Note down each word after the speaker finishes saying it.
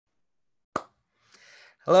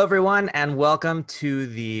Hello, everyone, and welcome to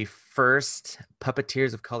the first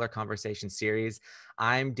Puppeteers of Color Conversation series.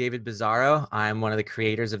 I'm David Bizzaro. I'm one of the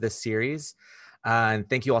creators of this series. And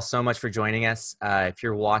thank you all so much for joining us. If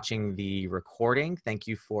you're watching the recording, thank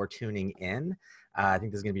you for tuning in. I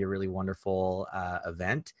think this is going to be a really wonderful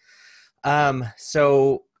event.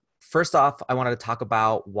 So first off, I wanted to talk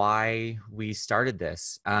about why we started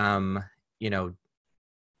this. Not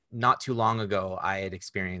too long ago, I had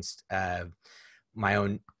experienced my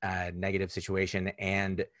own negative situation,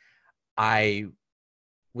 and I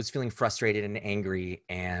was feeling frustrated and angry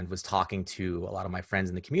and was talking to a lot of my friends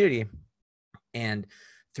in the community. And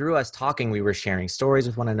through us talking, we were sharing stories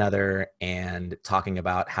with one another and talking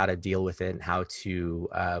about how to deal with it and how to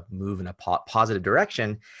move in a positive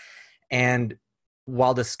direction. And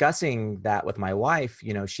while discussing that with my wife,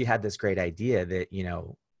 she had this great idea that,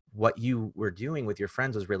 what you were doing with your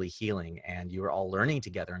friends was really healing, and you were all learning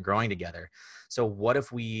together and growing together. So what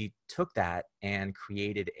if we took that and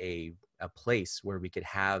created a place where we could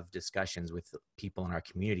have discussions with people in our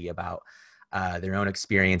community about their own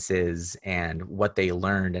experiences and what they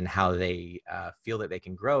learned and how they feel that they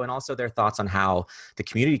can grow, and also their thoughts on how the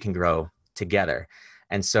community can grow together.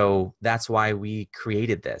 And so that's why we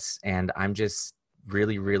created this. And I'm just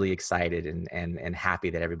really, really excited and happy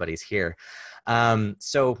that everybody's here.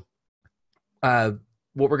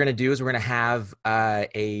 What we're going to do is we're going to have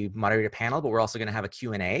a moderator panel, but we're also going to have a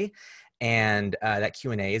Q&A. And that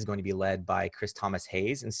Q&A is going to be led by Chris Thomas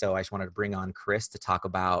Hayes. And so I just wanted to bring on Chris to talk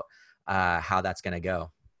about how that's going to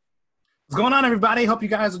go. What's going on, everybody? Hope you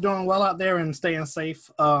guys are doing well out there and staying safe.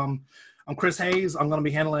 I'm Chris Hayes. I'm going to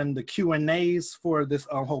be handling the Q&As for this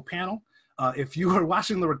whole panel. If you are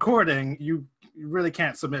watching the recording, you really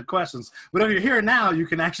can't submit questions. But if you're here now, you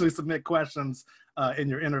can actually submit questions in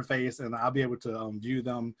your interface, and I'll be able to view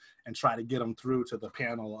them and try to get them through to the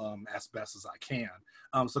panel as best as I can.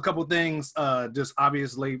 So a couple things, just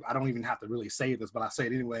obviously, I don't even have to really say this, but I say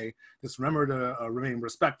it anyway. Just remember to remain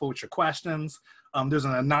respectful with your questions. There's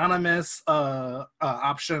an anonymous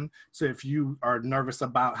option. So if you are nervous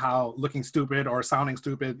about how looking stupid or sounding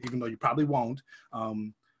stupid, even though you probably won't,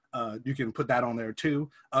 you can put that on there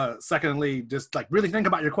too. Secondly, just like really think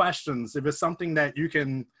about your questions. If it's something that you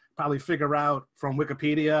can probably figure out from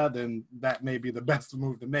Wikipedia, then that may be the best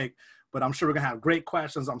move to make. But I'm sure we're gonna have great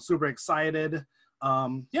questions. I'm super excited.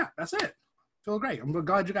 Yeah, that's it. Feel great. I'm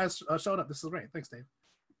glad you guys showed up. This is great. Thanks, Dave.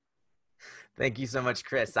 Thank you so much,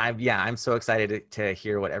 Chris. I'm so excited to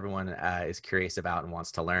hear what everyone is curious about and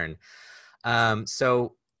wants to learn.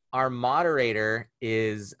 So our moderator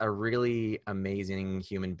is a really amazing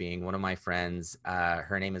human being, one of my friends.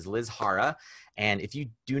 Her name is Liz Hara. And if you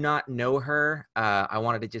do not know her, I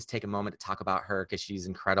wanted to just take a moment to talk about her because she's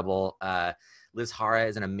incredible. Liz Hara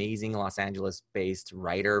is an amazing Los Angeles-based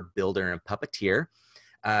writer, builder, and puppeteer.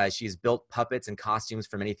 She's built puppets and costumes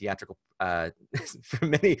for many theatrical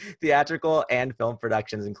and film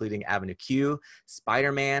productions, including Avenue Q,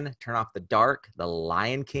 Spider-Man, Turn Off the Dark, The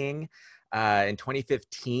Lion King. In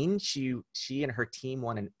 2015, she and her team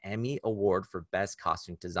won an Emmy Award for Best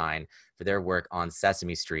Costume Design for their work on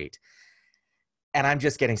Sesame Street. And I'm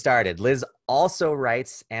just getting started. Liz also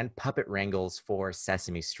writes and puppet wrangles for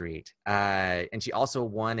Sesame Street. And she also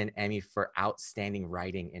won an Emmy for Outstanding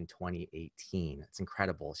Writing in 2018. It's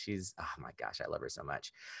incredible. Oh my gosh, I love her so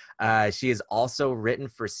much. She has also written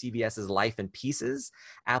for CBS's Life in Pieces,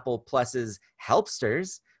 Apple Plus's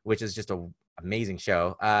Helpsters, which is just an amazing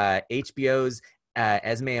show, HBO's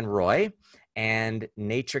Esme and Roy, and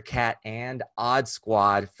Nature Cat and Odd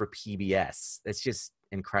Squad for PBS. It's just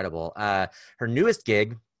incredible. Her newest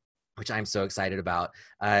gig, which I'm so excited about,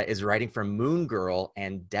 is writing for Moon Girl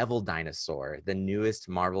and Devil Dinosaur, the newest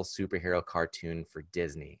Marvel superhero cartoon for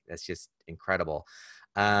Disney. That's just incredible.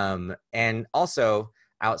 And also,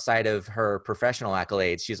 outside of her professional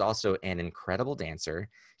accolades, she's also an incredible dancer.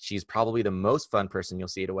 She's probably the most fun person you'll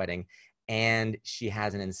see at a wedding. And she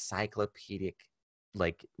has an encyclopedic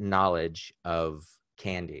knowledge of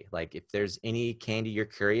candy. Like if there's any candy you're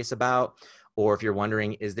curious about, or if you're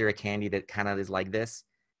wondering, is there a candy that kind of is like this?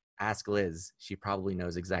 Ask Liz. She probably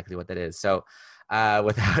knows exactly what that is. So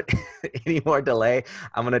without any more delay,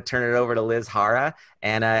 I'm going to turn it over to Liz Hara.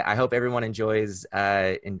 And I hope everyone enjoys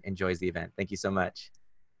the event. Thank you so much.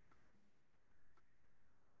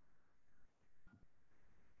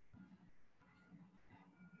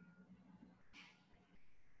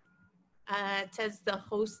 It says the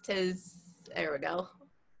host has, there we go.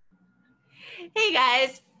 Hey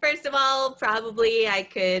guys, first of all, probably I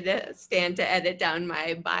could stand to edit down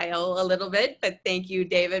my bio a little bit, but thank you,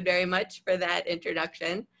 David, very much for that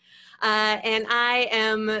introduction. And I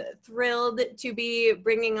am thrilled to be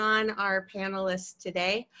bringing on our panelists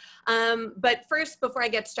today. But first, before I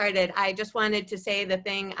get started, I just wanted to say the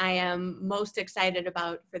thing I am most excited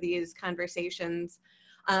about for these conversations.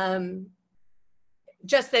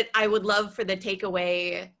 Just that I would love for the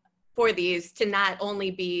takeaway for these to not only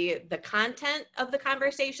be the content of the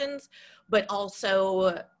conversations, but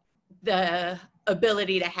also the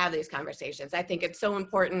ability to have these conversations. I think it's so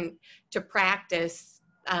important to practice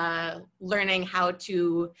learning how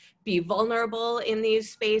to be vulnerable in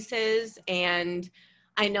these spaces. And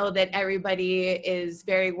I know that everybody is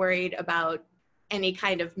very worried about any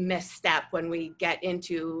kind of misstep when we get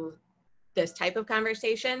into this type of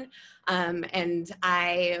conversation. And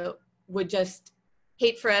I would just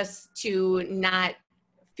hate for us to not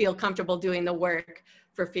feel comfortable doing the work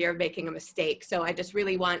for fear of making a mistake. So I just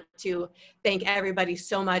really want to thank everybody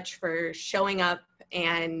so much for showing up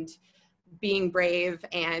and being brave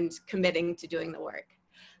and committing to doing the work.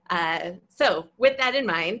 So with that in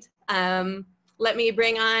mind, let me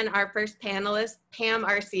bring on our first panelist, Pam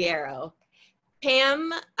Arciero.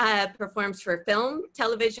 Pam performs for film,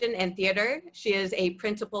 television, and theater. She is a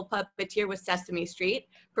principal puppeteer with Sesame Street,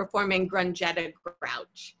 performing Grungetta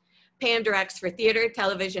Grouch. Pam directs for theater,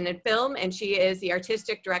 television, and film, and she is the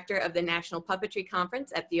artistic director of the National Puppetry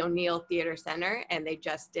Conference at the O'Neill Theater Center, and they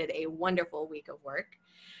just did a wonderful week of work.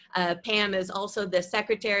 Pam is also the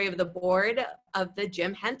secretary of the board of the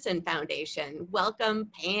Jim Henson Foundation. Welcome,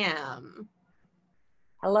 Pam.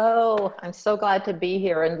 Hello, I'm so glad to be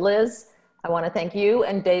here. And Liz, I want to thank you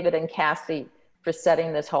and David and Cassie for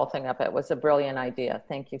setting this whole thing up. It was a brilliant idea.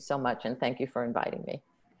 Thank you so much, and thank you for inviting me.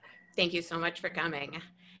 Thank you so much for coming.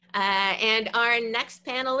 And our next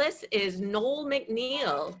panelist is Noel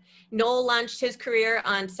MacNeal. Noel launched his career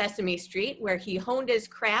on Sesame Street, where he honed his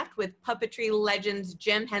craft with puppetry legends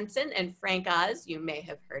Jim Henson and Frank Oz. You may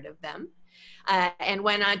have heard of them. And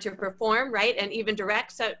went on to perform, write, and even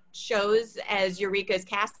direct such shows as Eureka's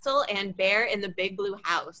Castle and Bear in the Big Blue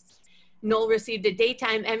House. Noel received a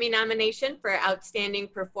Daytime Emmy nomination for Outstanding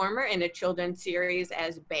Performer in a Children's Series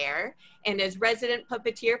as Bear, and is resident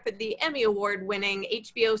puppeteer for the Emmy Award-winning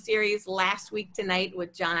HBO series Last Week Tonight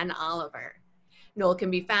with John Oliver. Noel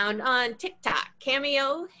can be found on TikTok,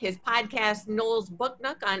 Cameo, his podcast Noel's Book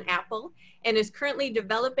Nook on Apple, and is currently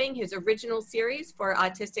developing his original series for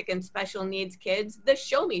autistic and special needs kids, The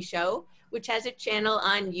Show Me Show, which has a channel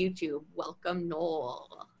on YouTube. Welcome,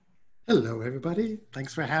 Noel. Hello, everybody.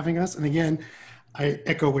 Thanks for having us. And again, I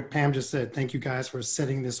echo what Pam just said. Thank you guys for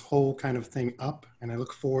setting this whole kind of thing up. And I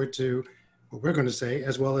look forward to what we're going to say,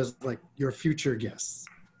 as well as like your future guests.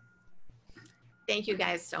 Thank you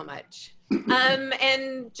guys so much.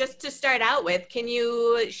 And just to start out with, can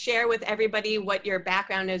you share with everybody what your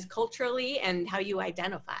background is culturally and how you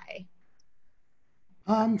identify?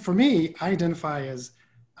 For me, I identify as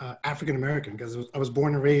African-American because I was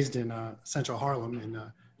born and raised in Central Harlem in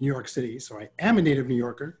New York City. So I am a native New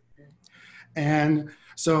Yorker. And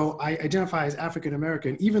so I identify as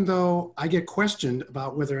African-American, even though I get questioned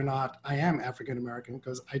about whether or not I am African-American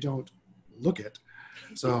because I don't look it.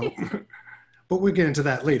 So, but we'll get into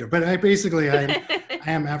that later. But I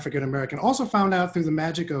am African-American. Also found out through the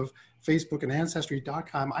magic of Facebook and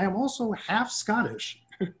Ancestry.com, I am also half Scottish.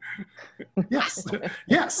 Yes,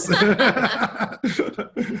 yes.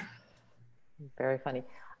 Very funny.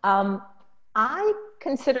 I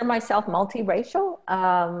consider myself multiracial.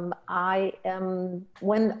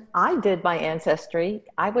 When I did my ancestry,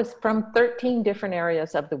 I was from 13 different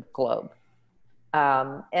areas of the globe.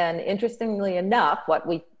 And interestingly enough, what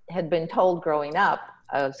we had been told growing up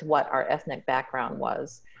as what our ethnic background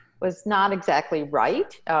was not exactly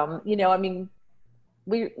right. You know, I mean,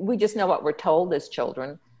 we just know what we're told as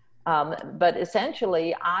children. But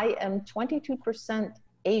essentially, I am 22%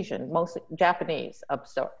 Asian, mostly Japanese of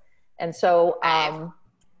sort. And so, and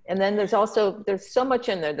then there's so much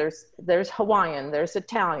in there. There's Hawaiian, there's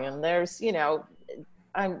Italian, there's, you know,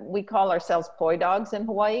 we call ourselves poi dogs in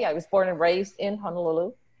Hawaii. I was born and raised in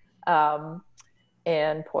Honolulu.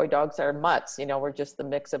 And poi dogs are mutts, you know, we're just the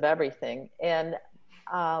mix of everything. And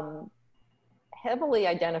heavily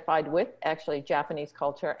identified with actually Japanese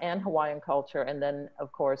culture and Hawaiian culture. And then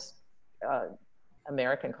of course,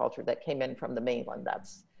 American culture that came in from the mainland.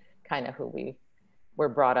 That's kind of who we were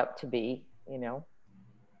brought up to be, you know,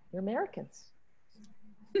 we're Americans.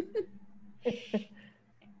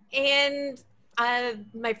 And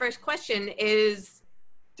my first question is,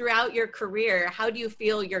 throughout your career, how do you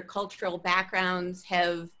feel your cultural backgrounds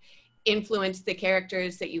have influenced the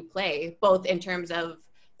characters that you play, both in terms of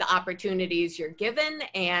the opportunities you're given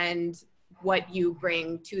and what you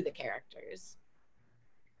bring to the characters?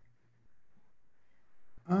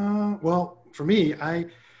 Well, for me, I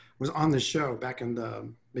was on the show back in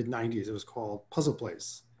the mid 90s. It was called Puzzle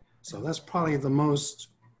Place. So that's probably the most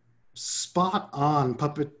spot on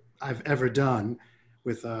puppet I've ever done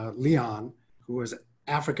with Leon, who was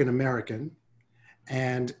African American.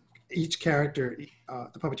 And each character,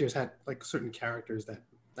 the puppeteers had like certain characters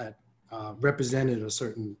that represented a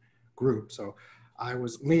certain group. So I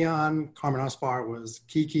was Leon, Carmen Aspar was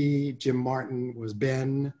Kiki, Jim Martin was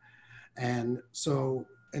Ben, and so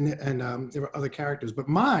there were other characters. But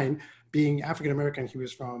mine, being African American, he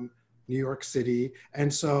was from New York City,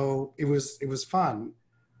 and so it was fun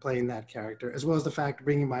playing that character, as well as the fact of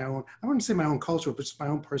bringing my own, I wouldn't say my own culture, but just my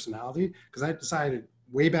own personality, because I decided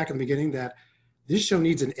way back in the beginning that this show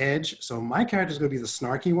needs an edge, so my character is going to be the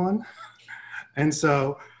snarky one. And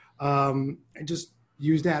so I just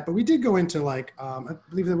used that. But we did go into like, I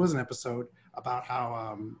believe there was an episode about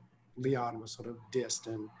how Leon was sort of dissed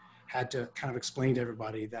and had to kind of explain to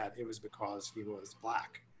everybody that it was because he was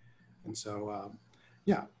Black. And so,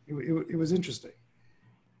 yeah, it was interesting.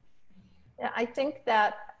 Yeah, I think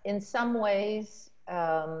that in some ways,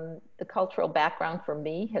 the cultural background for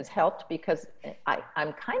me has helped because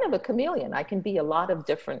I'm kind of a chameleon. I can be a lot of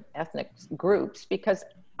different ethnic groups because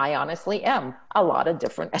I honestly am a lot of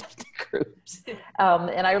different ethnic groups.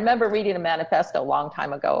 And I remember reading a manifesto a long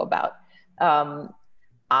time ago about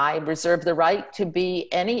I reserve the right to be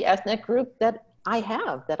any ethnic group that I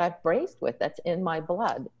have, that I've raised with, that's in my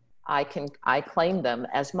blood. I claim them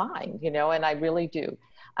as mine, you know, and I really do.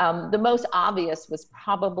 The most obvious was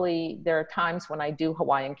probably, there are times when I do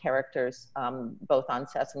Hawaiian characters, both on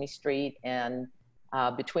Sesame Street and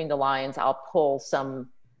Between the Lions, I'll pull some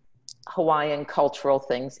Hawaiian cultural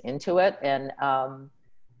things into it. And,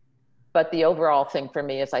 but the overall thing for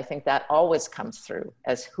me is I think that always comes through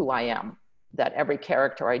as who I am, that every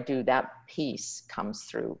character I do, that piece comes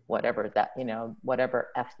through, whatever that, you know, whatever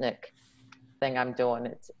ethnic thing I'm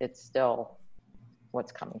doing, it's still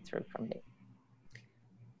what's coming through from me.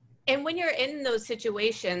 And when you're in those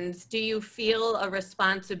situations, do you feel a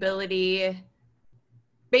responsibility?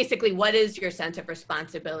 Basically, what is your sense of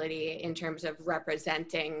responsibility in terms of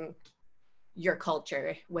representing your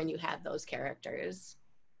culture when you have those characters?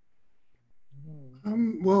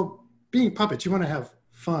 Well, being puppets, you want to have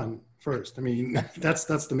fun first. I mean, that's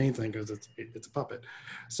the main thing because it's a puppet.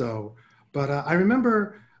 So, but I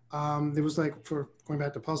remember there was like, for going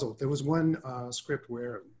back to puzzle, there was one script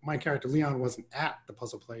where my character Leon wasn't at the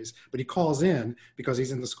puzzle place, but he calls in because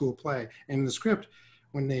he's in the school play. And in the script,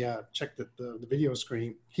 when they check the video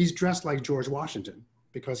screen, he's dressed like George Washington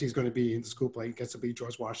because he's going to be in the school play. He gets to be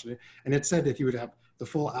George Washington. And it said that he would have the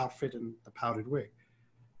full outfit and the powdered wig.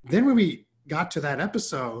 Then when we got to that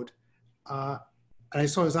episode, and I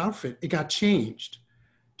saw his outfit, it got changed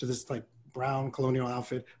to this like brown colonial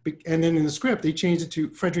outfit. And then in the script, they changed it to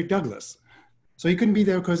Frederick Douglass. So he couldn't be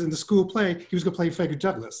there because in the school play, he was gonna play Frederick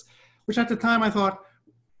Douglass, which at the time I thought,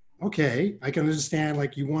 okay, I can understand,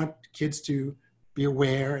 like you want kids to be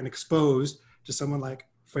aware and exposed to someone like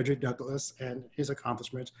Frederick Douglass and his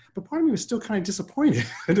accomplishments. But part of me was still kind of disappointed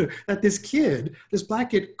that this kid, this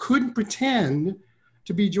Black kid, couldn't pretend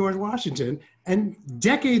to be George Washington. And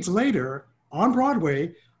decades later, on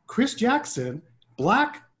Broadway, Chris Jackson,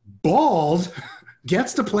 Black, bald,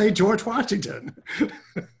 gets to play George Washington.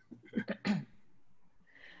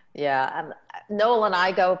 Yeah, Noel and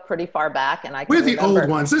I go pretty far back, and We're the old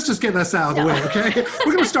ones. Let's just get this out of the way, okay?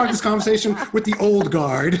 We're going to start this conversation with the old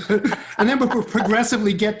guard, and then we'll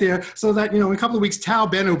progressively get there so that, you know, in a couple of weeks, Tao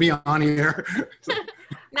Ben will be on here.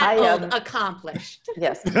 Not old, accomplished.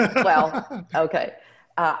 Yes, well, okay.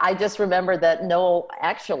 I just remember that Noel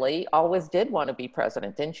actually always did want to be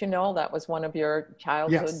president. Didn't you know that was one of your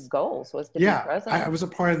childhood goals, was to be president? I was a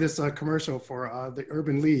part of this commercial for the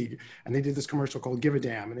Urban League, and they did this commercial called Give a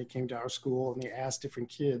Damn, and they came to our school and they asked different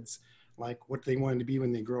kids like what they wanted to be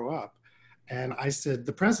when they grow up. And I said,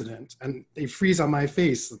 the president, and they freeze on my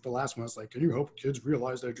face. The last one was like, can you help kids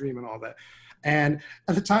realize their dream and all that? And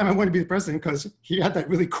at the time I wanted to be the president because he had that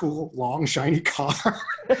really cool, long, shiny car.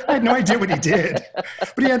 I had no idea what he did,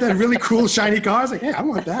 but he had that really cool, shiny car. I was like, hey, I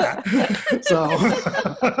want that. So,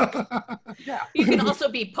 yeah. You can also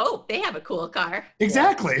be Pope. They have a cool car.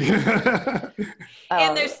 Exactly.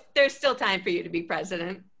 And there's still time for you to be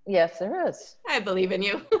president. Yes, there is. I believe in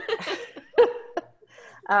you.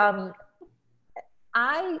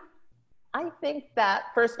 I think that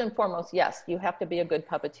first and foremost, yes, you have to be a good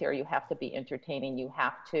puppeteer. You have to be entertaining. You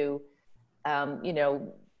have to, you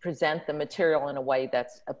know, present the material in a way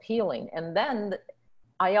that's appealing. And then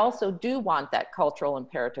I also do want that cultural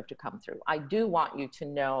imperative to come through. I do want you to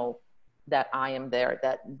know that I am there,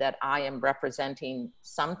 that I am representing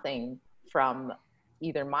something from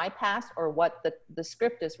either my past or what the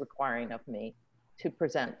script is requiring of me to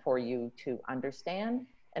present for you to understand,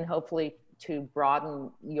 and hopefully to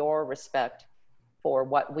broaden your respect for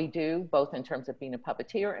what we do, both in terms of being a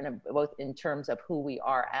puppeteer and both in terms of who we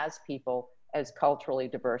are as people, as culturally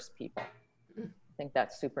diverse people. I think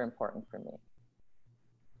that's super important for me.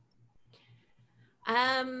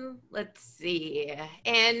 Let's see.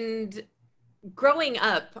 And growing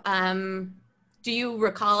up, do you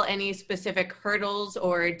recall any specific hurdles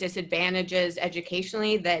or disadvantages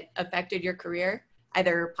educationally that affected your career,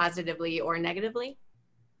 either positively or negatively?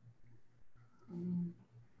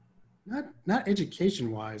 Not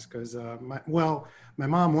education wise, because my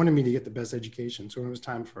mom wanted me to get the best education. So when it was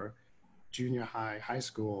time for junior high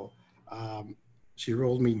school, she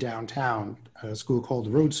enrolled me downtown at a school called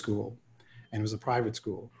the Road School, and it was a private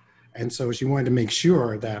school. And so she wanted to make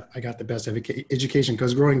sure that I got the best education,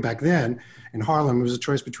 because growing back then in Harlem, it was a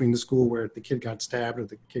choice between the school where the kid got stabbed or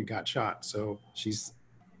the kid got shot. So she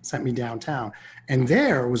sent me downtown. And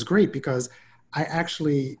there was great because I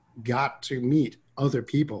actually got to meet other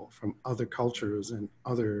people from other cultures and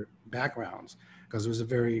other backgrounds, because it was a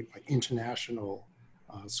very international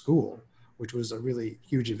school, which was a really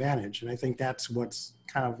huge advantage. And I think that's what's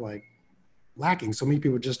kind of like lacking. So many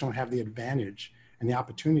people just don't have the advantage and the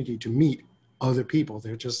opportunity to meet other people.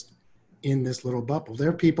 They're just in this little bubble. There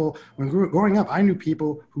are people, when growing up, I knew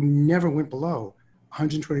people who never went below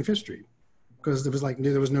 125th Street, because there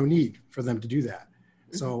was no need for them to do that.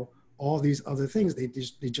 Mm-hmm. So all these other things they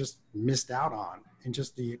just missed out on, and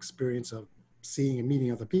just the experience of seeing and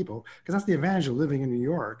meeting other people, because that's the advantage of living in New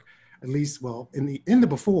York. At least, well, in the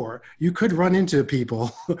before, you could run into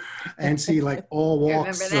people and see like all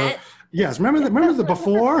walks. Remember that? Yes, remember the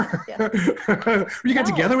before? You got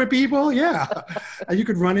together with people, yeah. And you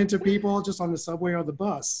could run into people just on the subway or the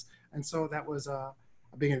bus, and so that was a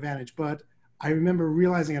big advantage. But I remember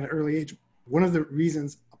realizing at an early age, one of the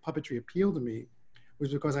reasons puppetry appealed to me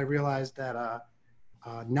was because I realized that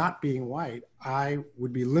not being white, I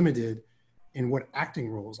would be limited in what acting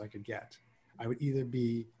roles I could get. I would either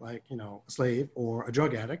be like, a slave or a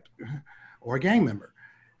drug addict or a gang member.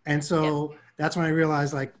 And so that's when I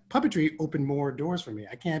realized like puppetry opened more doors for me.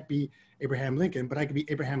 I can't be Abraham Lincoln, but I could be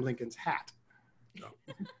Abraham Lincoln's hat. So.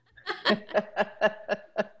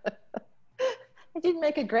 I didn't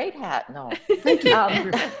make a great hat, no. Thank you.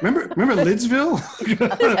 Remember Lidsville?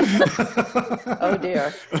 Oh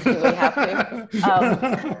dear, do we have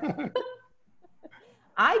to?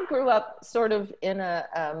 I grew up sort of in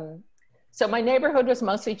so my neighborhood was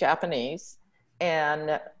mostly Japanese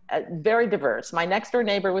and very diverse. My next door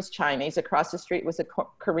neighbor was Chinese. Across the street was a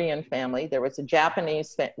Korean family. There was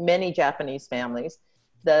many Japanese families.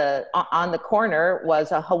 On the corner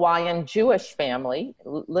was a Hawaiian Jewish family.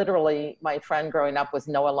 Literally, my friend growing up was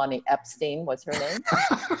Noelani Epstein was her name.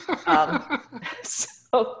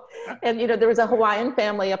 There was a Hawaiian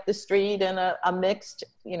family up the street and a mixed,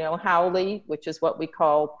 haole, which is what we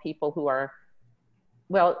call people who are,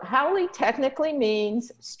 well, haole technically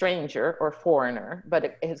means stranger or foreigner, but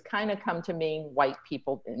it has kind of come to mean white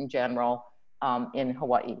people in general in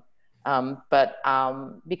Hawaii. But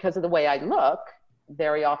because of the way I look,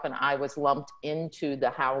 very often I was lumped into the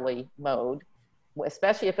haole mode,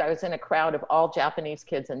 especially if I was in a crowd of all Japanese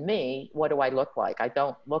kids and me. What do I look like? I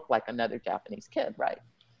don't look like another Japanese kid, right?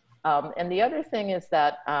 And the other thing is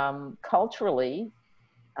that culturally,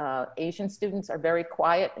 Asian students are very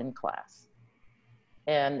quiet in class.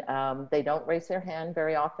 And they don't raise their hand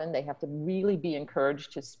very often. They have to really be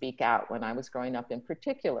encouraged to speak out when I was growing up in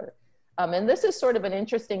particular. And this is sort of an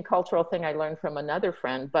interesting cultural thing I learned from another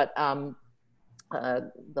friend, but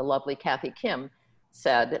the lovely Kathy Kim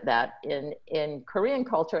said that in Korean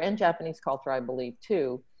culture and Japanese culture, I believe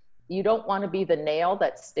too, you don't want to be the nail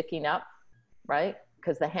that's sticking up, right?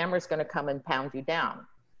 Because the hammer's going to come and pound you down.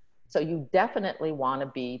 So you definitely want to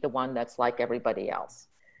be the one that's like everybody else.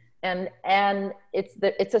 And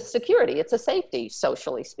it's a security, it's a safety,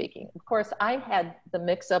 socially speaking. Of course, I had the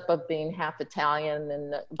mix up of being half Italian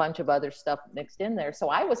and a bunch of other stuff mixed in there. So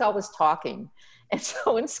I was always talking. And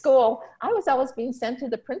so in school, I was always being sent to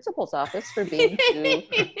the principal's office for being too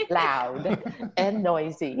loud and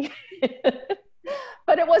noisy.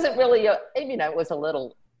 But it wasn't really, it was a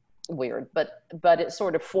little weird, but it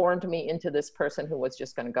sort of formed me into this person who was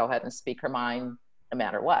just going to go ahead and speak her mind no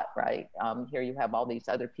matter what, right? Here you have all these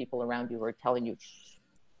other people around you who are telling you, shh,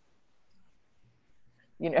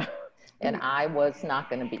 and I was not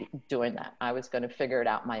going to be doing that. I was going to figure it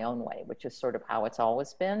out my own way, which is sort of how it's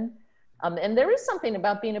always been. And there is something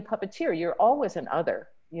about being a puppeteer. You're always an other,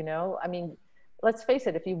 I mean, let's face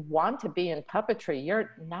it, if you want to be in puppetry,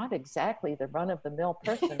 you're not exactly the run-of-the-mill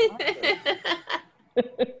person, are you?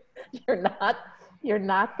 You're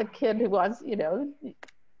not the kid who wants,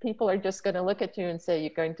 people are just going to look at you and say, you're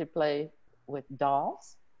going to play with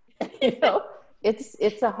dolls.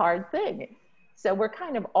 It's a hard thing. So we're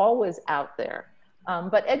kind of always out there.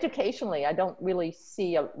 But educationally, I don't really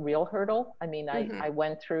see a real hurdle. I mean, I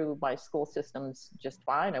went through my school systems just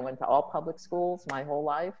fine. I went to all public schools my whole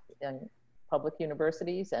life and public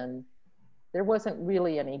universities, and there wasn't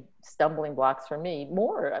really any stumbling blocks for me.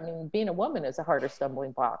 Being a woman is a harder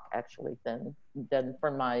stumbling block actually than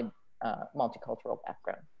from my multicultural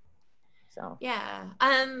background. So yeah,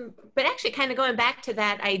 but actually, kind of going back to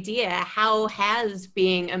that idea, how has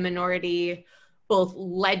being a minority both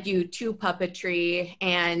led you to puppetry,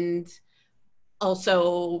 and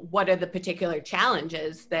also what are the particular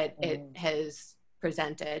challenges that it has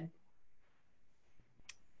presented?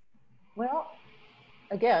 Well,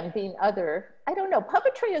 again, being other, I don't know,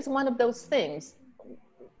 puppetry is one of those things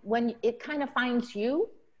when it kind of finds you,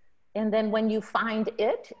 and then when you find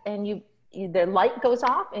it and the light goes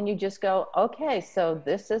off and you just go, okay, so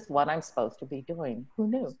this is what I'm supposed to be doing. Who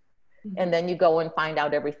knew? And then you go and find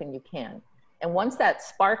out everything you can. And once that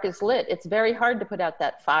spark is lit, it's very hard to put out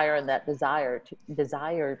that fire and that desire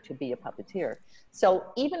to be a puppeteer. So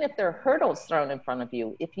even if there are hurdles thrown in front of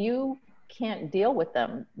you, if you can't deal with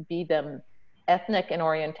them, be them ethnic in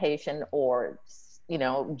orientation or,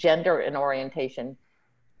 gender in orientation,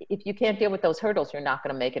 if you can't deal with those hurdles, you're not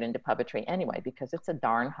going to make it into puppetry anyway, because it's a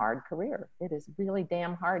darn hard career. It is really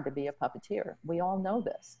damn hard to be a puppeteer. We all know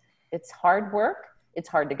this. It's hard work. It's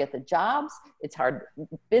hard to get the jobs. It's hard,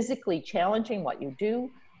 physically challenging what you do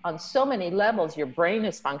on so many levels. Your brain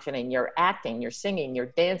is functioning, you're acting, you're singing,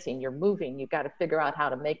 you're dancing, you're moving. You've got to figure out how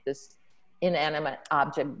to make this inanimate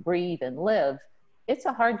object breathe and live. It's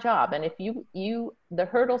a hard job. And if the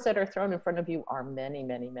hurdles that are thrown in front of you are many,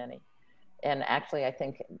 many, many. And actually, I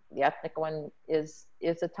think the ethnic one is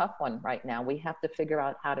a tough one right now. We have to figure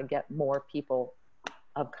out how to get more people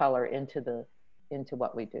of color into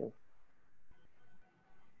what we do.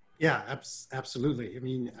 Yeah, absolutely. I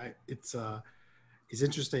mean, it's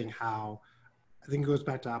interesting how I think it goes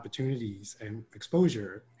back to opportunities and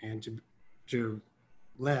exposure, and to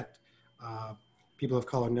let people of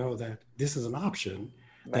color know that this is an option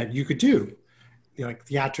that you could do, like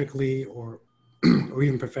theatrically or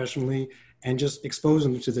even professionally, and just expose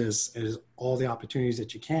them to this as all the opportunities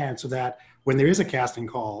that you can, so that when there is a casting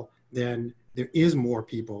call, then there is more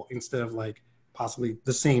people instead of like possibly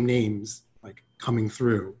the same names like coming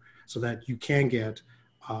through, so that you can get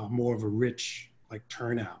more of a rich like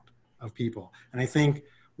turnout of people. And I think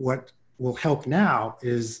what will help now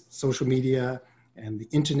is social media and the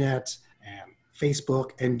internet and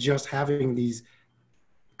Facebook, and just having these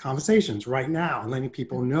conversations right now and letting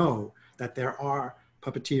people know that there are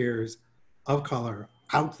puppeteers of color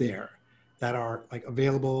out there that are like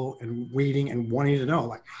available and waiting and wanting to know,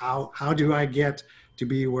 like, how do I get to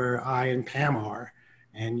be where I and Pam are,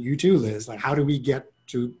 and you too, Liz? Like, how do we get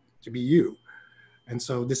to be you? And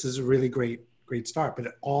so this is a really great start, but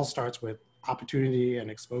it all starts with opportunity and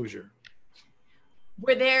exposure.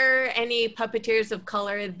 Were there any puppeteers of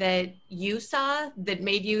color that you saw that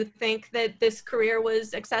made you think that this career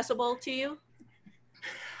was accessible to you?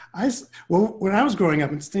 Well, when I was growing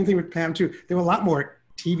up, and same thing with Pam too, there were a lot more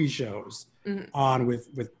TV shows on with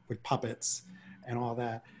puppets and all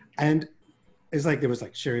that. And it's like, there was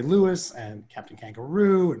like Sherry Lewis and Captain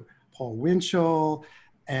Kangaroo and Paul Winchell.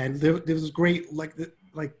 And there was great, like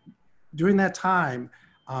during that time,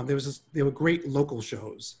 there were great local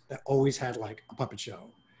shows that always had like a puppet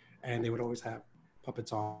show, and they would always have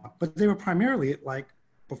puppets on, but they were primarily like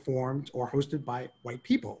performed or hosted by white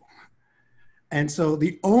people. And so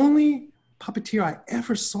the only puppeteer I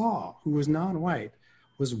ever saw who was non-white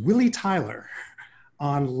was Willie Tyler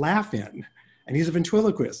on Laugh-In. And he's a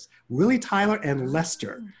ventriloquist. Willie Tyler and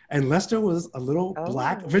Lester. And Lester was a little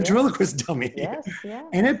black ventriloquist dummy. Yes, yeah.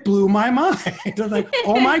 And it blew my mind. I was like,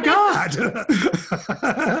 oh my God.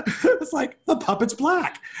 It's like, the puppet's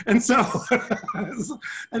black. And so,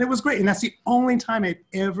 and it was great. And that's the only time I'd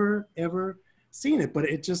ever seen it. But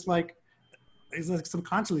it just like, it's like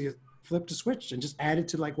subconsciously flipped a switch and just added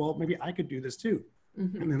to like, well, maybe I could do this too.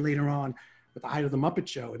 Mm-hmm. And then later on, with the height of the Muppet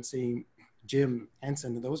Show and seeing Jim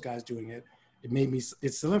Henson and those guys doing it,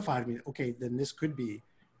 it solidified me, okay, then this could be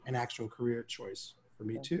an actual career choice for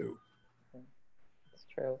me too. It's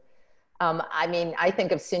true. I mean, I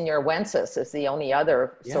think of Senor Wences as the only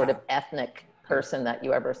other sort of ethnic person that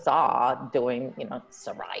you ever saw doing,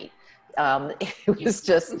 Sarai. It was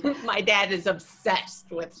just... My dad is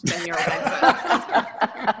obsessed with Senor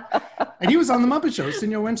Wences. And he was on the Muppet Show.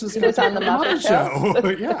 Senor Wences was on the Muppet Show.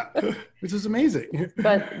 Yeah, which was amazing.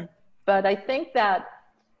 But But I think that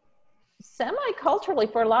semi-culturally,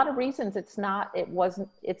 for a lot of reasons, it's not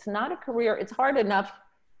a career. It's hard enough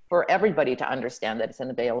for everybody to understand that it's an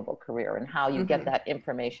available career and how you get that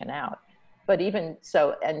information out. But even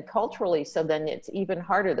so, and culturally, so then it's even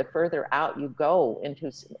harder the further out you go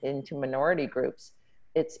into minority groups.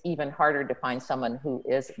 It's even harder to find someone who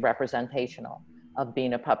is representational of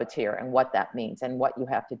being a puppeteer and what that means and what you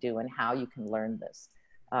have to do and how you can learn this.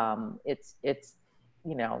 It's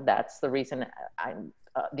you know, that's the reason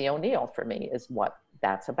the O'Neill for me is what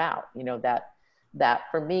that's about. You know, that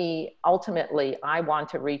for me, ultimately, I want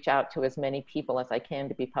to reach out to as many people as I can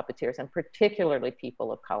to be puppeteers, and particularly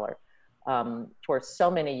people of color. For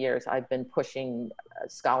so many years, I've been pushing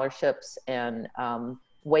scholarships and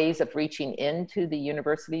ways of reaching into the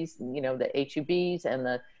universities, you know, the HUBs and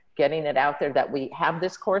the getting it out there that we have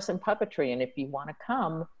this course in puppetry. And if you want to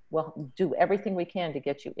come, we'll do everything we can to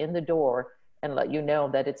get you in the door and let you know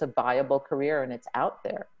that it's a viable career and it's out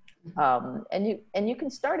there. And you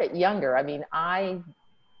can start it younger. I mean, I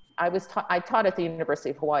taught at the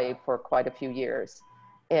University of Hawaii for quite a few years.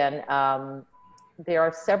 And there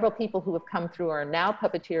are several people who have come through are now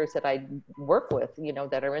puppeteers that I work with, you know,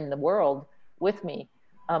 that are in the world with me.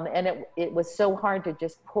 And it was so hard to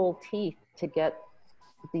just pull teeth to get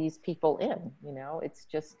these people in, you know. It's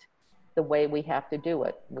just the way we have to do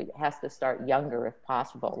it. It has to start younger if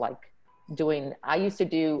possible. Like I used to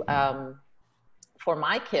do, for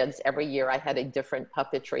my kids, every year I had a different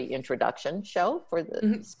puppetry introduction show for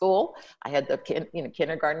the school. I had the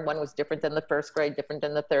kindergarten one was different than the first grade, different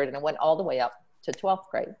than the third, and it went all the way up to 12th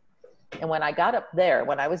grade. And when I got up there,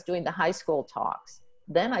 when I was doing the high school talks,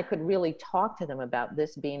 then I could really talk to them about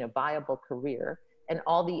this being a viable career and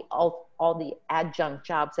all the adjunct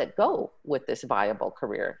jobs that go with this viable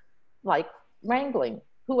career, like wrangling.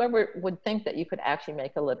 Whoever would think that you could actually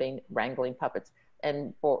make a living wrangling puppets,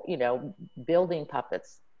 and for, you know, building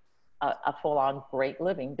puppets, a full-on great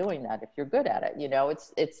living doing that if you're good at it. You know,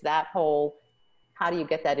 it's that whole, how do you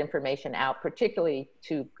get that information out, particularly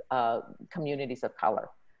to communities of color?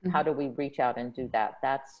 How do we reach out and do that?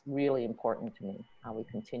 That's really important to me, how we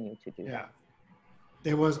continue to do that.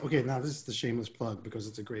 There was, okay, now this is the shameless plug because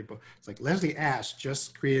it's a great book. It's like Leslie Ash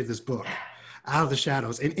just created this book, Out of the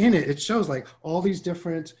Shadows. And in it, it shows like all these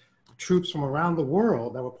different troops from around the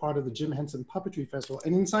world that were part of the Jim Henson Puppetry Festival.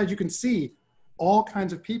 And inside you can see all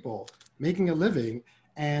kinds of people making a living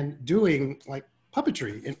and doing like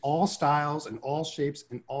puppetry in all styles and all shapes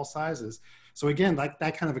and all sizes. So again, like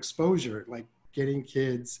that kind of exposure, like getting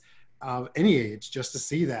kids of any age just to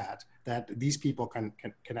see that these people can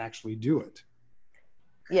actually do it.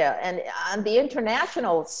 Yeah, and on the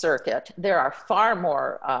international circuit, there are far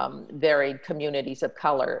more varied communities of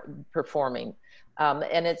color performing.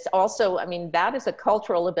 And it's also, I mean, that is a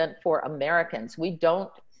cultural event for Americans. We don't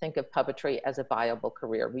think of puppetry as a viable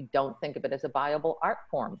career. We don't think of it as a viable art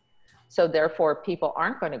form. So therefore, people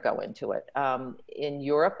aren't going to go into it. In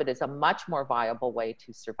Europe, it is a much more viable way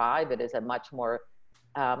to survive. It is a much more,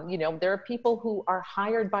 you know, there are people who are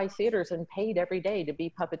hired by theaters and paid every day to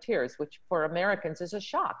be puppeteers, which for Americans is a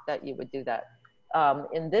shock that you would do that.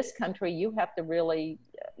 In this country, you have to really,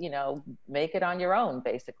 you know, make it on your own,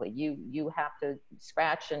 basically. You have to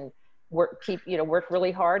scratch and work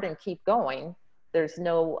really hard and keep going. There's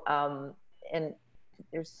no, and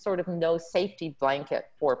there's sort of no safety blanket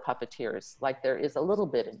for puppeteers like there is a little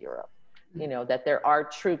bit in Europe. You know, that there are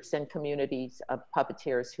troops and communities of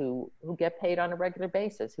puppeteers who get paid on a regular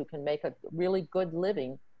basis, who can make a really good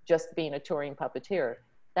living just being a touring puppeteer.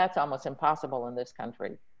 That's almost impossible in this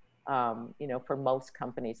country. You know, for most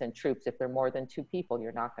companies and troops, if they're more than 2 people,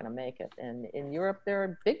 you're not going to make it. And in Europe, there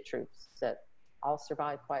are big troops that all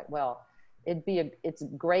survive quite well. It's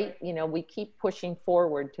great, you know, we keep pushing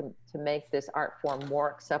forward to make this art form more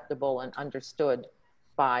acceptable and understood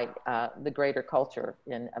by the greater culture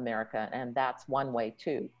in America. And that's one way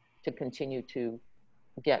too, to continue to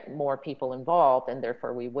get more people involved, and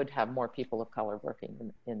therefore we would have more people of color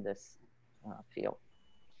working in this field.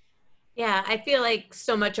 Yeah, I feel like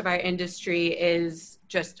so much of our industry is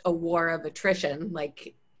just a war of attrition.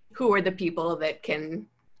 Like, who are the people that can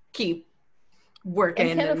keep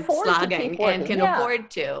working and slogging and can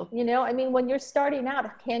afford to? You know, I mean, when you're starting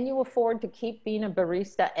out, can you afford to keep being a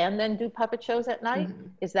barista and then do puppet shows at night?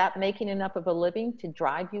 Is that making enough of a living to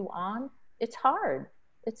drive you on? It's hard.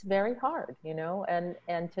 It's very hard, you know,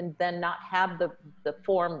 and to then not have the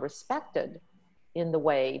form respected in the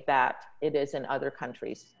way that it is in other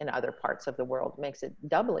countries, in other parts of the world, makes it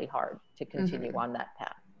doubly hard to continue on that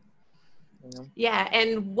path. You know? Yeah,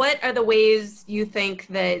 and what are the ways you think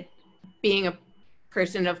that being a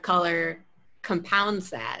person of color compounds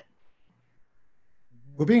that?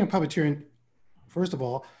 well, being a puppeteer, first of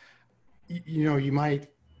all, you know, you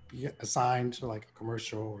might be assigned to like a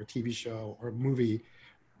commercial or a TV show or a movie,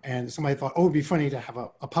 and somebody thought, oh, it'd be funny to have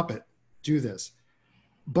a puppet do this.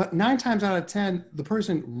 But 9 times out of 10, the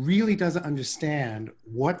person really doesn't understand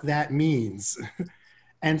what that means.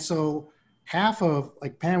 And so half of,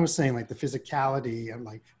 like Pam was saying, like the physicality and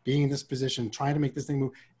like being in this position, trying to make this thing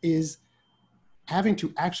move, is having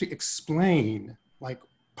to actually explain like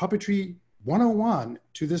puppetry 101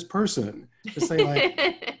 to this person to say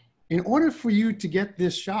like, in order for you to get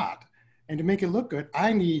this shot and to make it look good,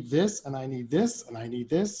 I need this, and I need this, and I need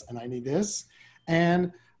this, and I need this.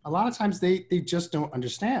 And a lot of times they just don't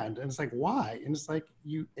understand. And it's like, why? And it's like,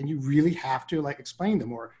 you really have to like explain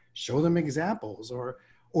them or show them examples, or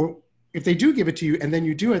if they do give it to you and then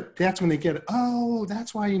you do it, that's when they get it. Oh,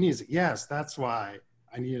 that's why you need it. Yes, that's why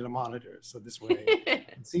I needed a monitor. So this way I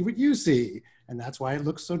can see what you see. And that's why it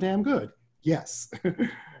looks so damn good. Yes. True.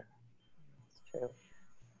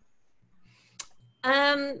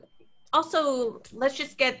 Also, let's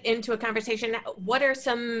just get into a conversation. What are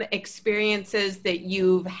some experiences that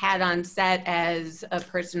you've had on set as a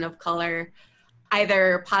person of color,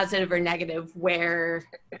 either positive or negative, where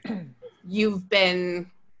you've been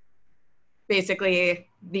basically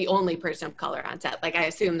the only person of color on set? Like, I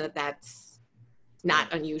assume that that's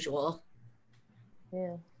not unusual.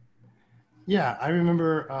 Yeah. Yeah, I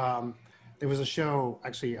remember there was a show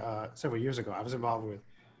actually several years ago. I was involved with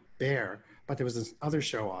Bear, but there was this other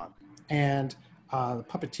show on. And the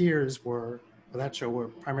Puppeteers that show were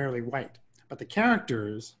primarily white. But the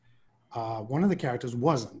characters, one of the characters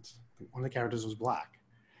wasn't. One of the characters was black.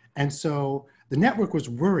 And so the network was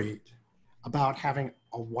worried about having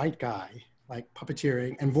a white guy like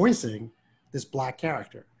puppeteering and voicing this black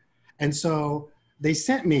character. And so they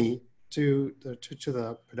sent me to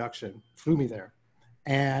the production, flew me there.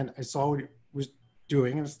 And I saw what it was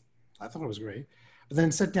doing, and I thought it was great. But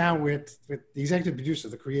then sat down with the executive producer,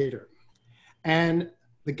 the creator. And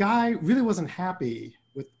the guy really wasn't happy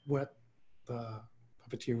with what the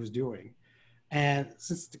puppeteer was doing. And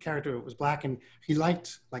since the character was black and he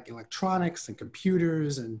liked like electronics and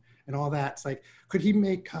computers and all that, it's like, could he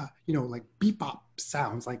make, you know, like bebop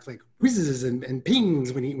sounds, like whizzes and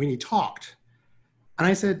pings when he talked? And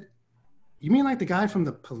I said, you mean like the guy from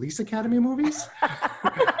the Police Academy movies?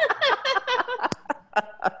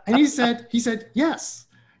 And he said, yes.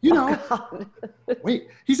 You know, wait,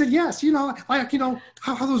 he said, yes, you know, like, you know,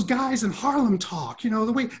 how those guys in Harlem talk, you know,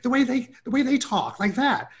 the way they talk like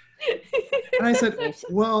that. And I said,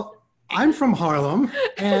 well, I'm from Harlem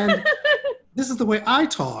and this is the way I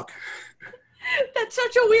talk. That's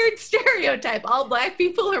such a weird stereotype. All black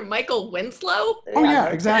people are Michael Winslow. Oh yeah,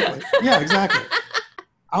 exactly. Yeah, exactly.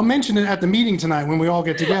 I'll mention it at the meeting tonight when we all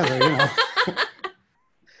get together, you know.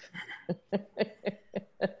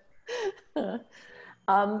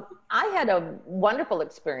 I had a wonderful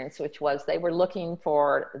experience, which was they were looking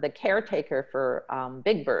for the caretaker for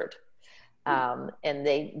Big Bird. And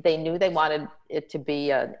they knew they wanted it to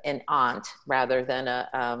be an aunt rather than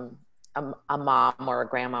a mom or a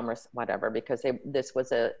grandmom or whatever, because this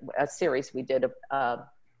was a series we did of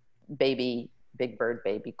baby, Big Bird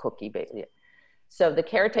baby, Cookie baby. So the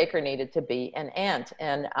caretaker needed to be an aunt.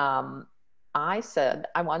 And I said,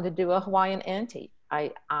 I wanted to do a Hawaiian auntie.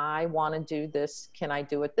 I want to do this. Can I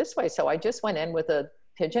do it this way? So I just went in with a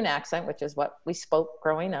pidgin accent, which is what we spoke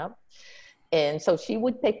growing up. And so she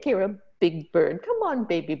would take care of Big Bird. Come on,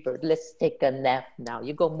 baby bird, let's take a nap now.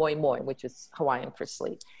 You go moi moi, which is Hawaiian for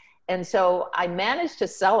sleep. And so I managed to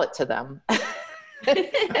sell it to them. And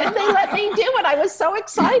they let me do it. I was so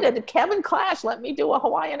excited. Kevin Clash let me do a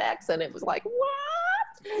Hawaiian accent. It was like,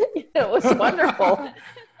 what? It was wonderful.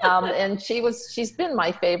 And she's been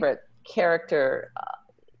my favorite character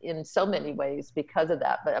in so many ways because of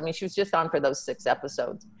that. But I mean, she was just on for those 6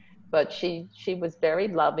 episodes, but she was very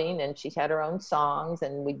loving, and she had her own songs,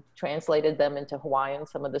 and we translated them into Hawaiian.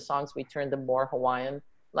 Some of the songs we turned them more Hawaiian.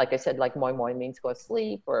 Like I said, like moi moi means go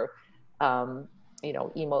sleep, or you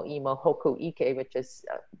know, imo imo hoku ike, which is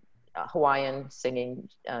Hawaiian singing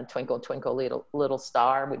twinkle twinkle little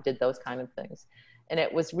star. We did those kind of things. And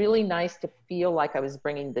it was really nice to feel like I was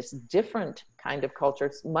bringing this different kind of culture,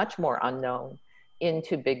 it's much more unknown,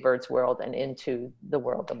 into Big Bird's world and into the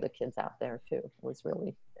world of the kids out there too. It was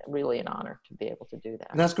really, really an honor to be able to do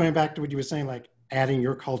that. And that's going back to what you were saying, like adding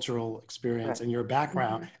your cultural experience and your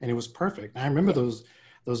background, and it was perfect. And I remember those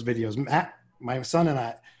videos. Matt, my son, and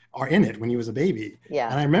I are in it when he was a baby. Yeah.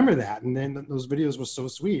 And I remember that. And then those videos were so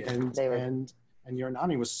sweet, and your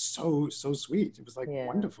Nani was so sweet. It was like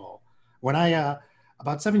wonderful. When I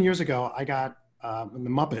about 7 years ago, I got the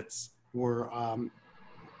Muppets were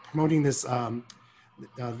promoting this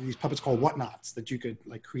these puppets called whatnots that you could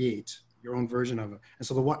like create your own version of it. And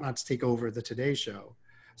so the whatnots take over the Today Show.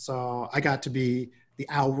 So I got to be the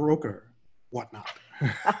Al Roker whatnot.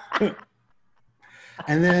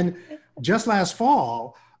 And then just last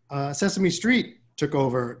fall, Sesame Street took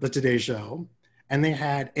over the Today Show, and they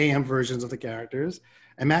had AM versions of the characters.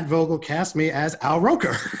 And Matt Vogel cast me as Al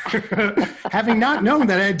Roker, having not known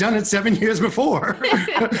that I had done it 7 years before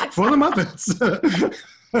for the Muppets.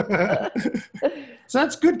 So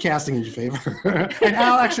that's good casting in your favor.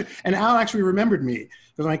 And Al actually remembered me,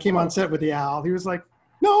 because when I came on set with the Al, he was like,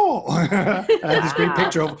 "No!" I had this great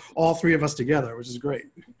picture of all three of us together, which is great.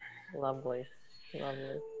 Lovely,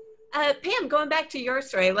 lovely. Pam, going back to your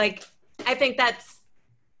story, like, I think that's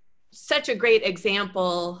such a great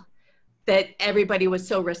example that everybody was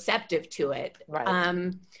so receptive to it.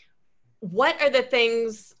 Right. What are the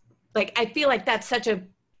things, like, I feel like that's such a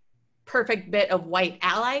perfect bit of white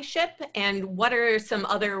allyship, and what are some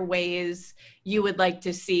other ways you would like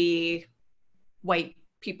to see white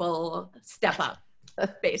people step up,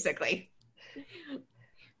 basically?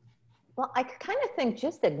 Well, I kind of think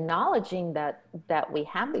just acknowledging that we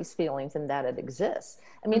have these feelings and that it exists.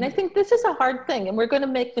 I mean, I think this is a hard thing, and we're going to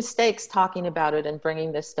make mistakes talking about it and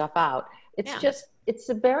bringing this stuff out. It's just, it's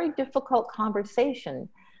a very difficult conversation.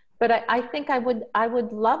 But I think I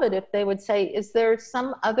would love it if they would say, is there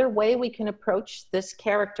some other way we can approach this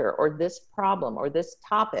character or this problem or this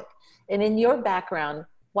topic? And in your background,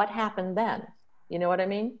 what happened then? You know what I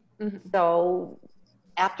mean? Mm-hmm. So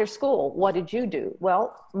after school, what did you do?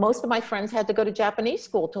 Well, most of my friends had to go to Japanese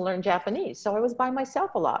school to learn Japanese. So I was by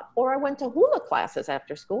myself a lot. Or I went to hula classes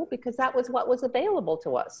after school because that was what was available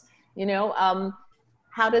to us. You know,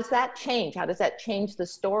 how does that change? How does that change the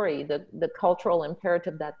story, the cultural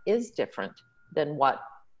imperative that is different than what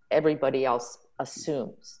everybody else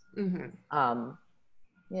assumes? Mm-hmm.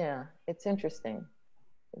 Yeah, it's interesting.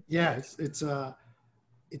 Yeah, it's the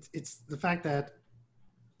fact that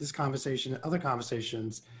this conversation and other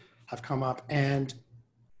conversations have come up, and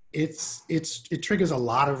it triggers a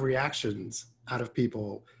lot of reactions out of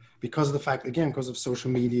people because of the fact, again, because of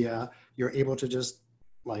social media, you're able to just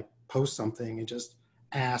like post something and just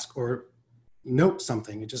ask or note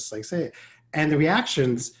something and just like say it. And the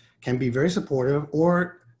reactions can be very supportive,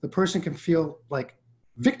 or the person can feel like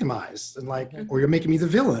victimized and like, or you're making me the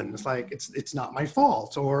villain. It's like, it's not my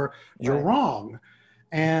fault, or you're wrong.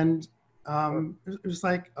 And it was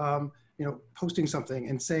like, you know, posting something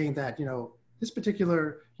and saying that, you know, this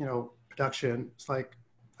particular, you know, production, it's like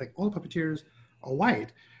all the puppeteers are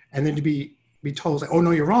white. And then to be told, like, oh,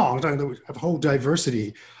 no, you're wrong. We have a whole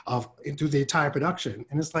diversity into the entire production.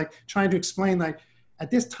 And it's like trying to explain, like,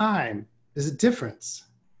 at this time, there's a difference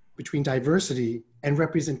between diversity and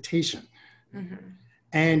representation. Mm-hmm.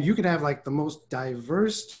 And you could have like the most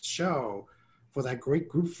diverse show for that great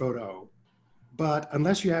group photo, but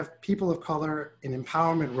unless you have people of color in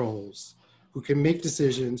empowerment roles who can make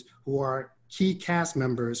decisions, who are key cast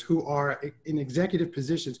members, who are in executive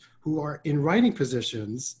positions, who are in writing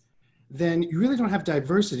positions, then you really don't have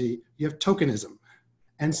diversity, you have tokenism.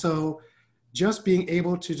 And so just being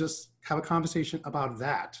able to just have a conversation about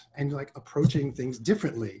that and like approaching things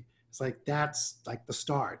differently, it's like, that's like the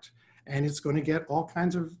start. And it's going to get all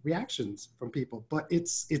kinds of reactions from people, but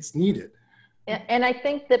it's needed. And I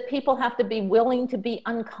think that people have to be willing to be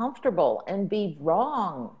uncomfortable and be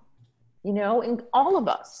wrong, you know, in all of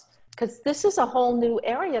us, because this is a whole new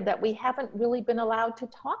area that we haven't really been allowed to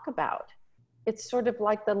talk about. It's sort of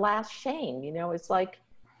like the last shame, you know, it's like,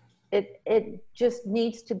 it just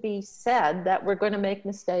needs to be said that we're going to make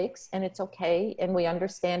mistakes and it's okay. And we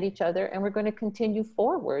understand each other and we're going to continue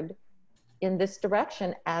forward in this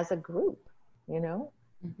direction as a group, you know?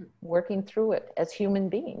 Mm-hmm. Working through it as human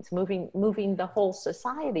beings, moving the whole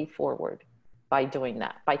society forward by doing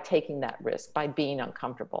that, by taking that risk, by being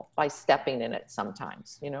uncomfortable, by stepping in it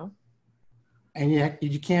sometimes, you know? And yet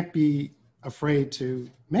you can't be afraid to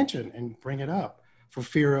mention and bring it up for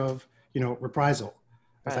fear of, you know, reprisal.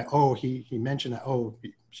 It's like, oh, he mentioned that. Oh,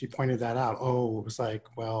 she pointed that out. Oh, it was like,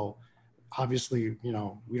 well, obviously, you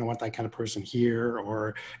know, we don't want that kind of person here,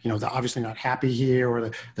 or, you know, they're obviously not happy here,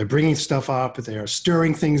 or they're bringing stuff up, they're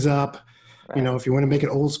stirring things up. Right. You know, if you want to make it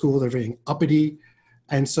old school, they're very uppity.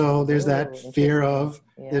 And so there's that fear of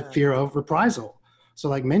reprisal. So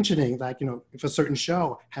like mentioning, like, you know, if a certain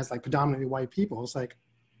show has like predominantly white people, it's like,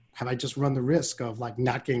 have I just run the risk of like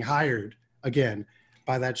not getting hired again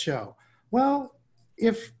by that show? Well,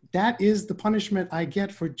 if that is the punishment I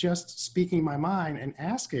get for just speaking my mind and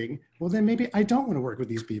asking, well, then maybe I don't want to work with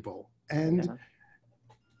these people. And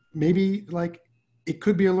maybe like it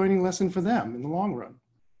could be a learning lesson for them in the long run.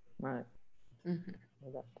 Right. Mm-hmm.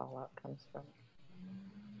 Where that fallout comes from.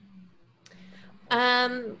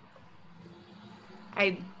 I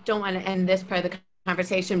don't want to end this part of the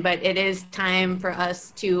conversation, but it is time for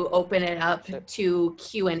us to open it up to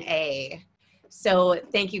Q&A. So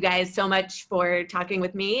thank you guys so much for talking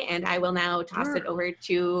with me, and I will now toss it over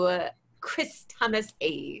to Chris Thomas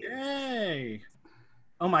Hayes. Yay!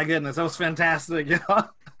 Oh my goodness, that was fantastic.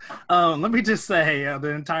 Let me just say, the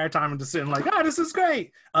entire time I'm just sitting like, oh, this is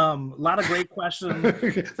great. A lot of great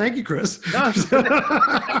questions. Thank you, Chris.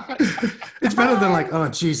 It's better than like, oh,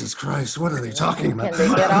 Jesus Christ, what are they talking about? Can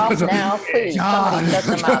they get off now, please? Somebody set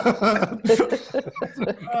them up.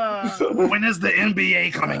 When is the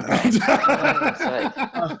NBA coming back?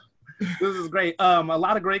 This is great. A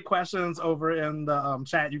lot of great questions over in the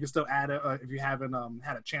chat. You can still add it if you haven't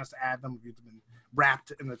had a chance to add them. If you've been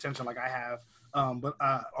wrapped in attention like I have. But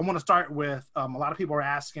I want to start with a lot of people are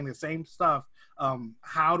asking the same stuff.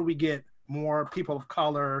 How do we get more people of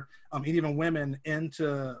color, and even women,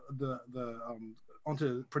 into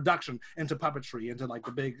onto production, into puppetry, into like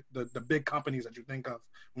the big companies that you think of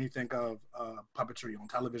when you think of puppetry on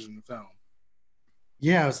television and film?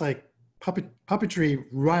 Yeah, it's like puppetry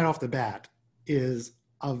right off the bat is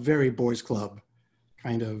a very boys club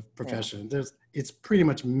kind of profession. Yeah. It's pretty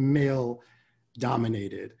much male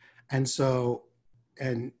dominated. And so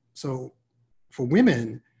for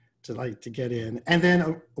women to get in, and then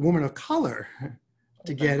a woman of color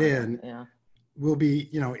to get in, will be,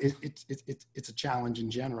 it's a challenge in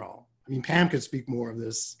general. I mean, Pam could speak more of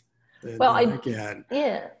this than I can.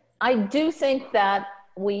 Yeah, I do think that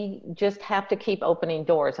we just have to keep opening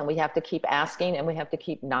doors, and we have to keep asking, and we have to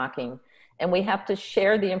keep knocking, and we have to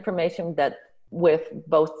share the information that with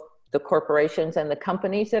both the corporations and the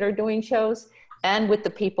companies that are doing shows, and with the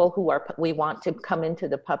people who we want to come into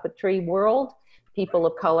the puppetry world, people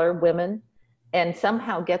of color, women, and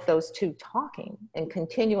somehow get those two talking and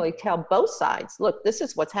continually tell both sides, look, this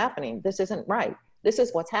is what's happening. This isn't right. This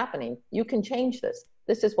is what's happening. You can change this.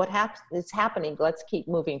 This is what is happening. Let's keep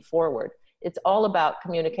moving forward. It's all about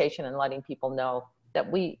communication and letting people know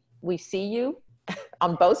that we see you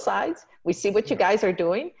on both sides. We see what you guys are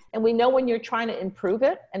doing, and we know when you're trying to improve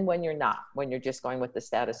it and when you're not, when you're just going with the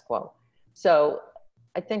status quo. So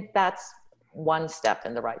I think that's one step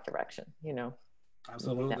in the right direction,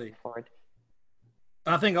 Absolutely.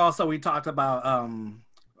 I think also we talked about,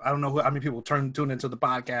 I don't know how many people tune into the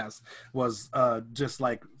podcast, was just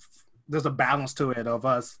like, there's a balance to it of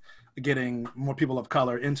us getting more people of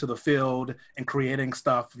color into the field and creating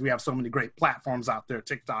stuff. We have so many great platforms out there,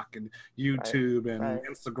 TikTok and YouTube and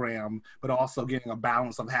Instagram, but also getting a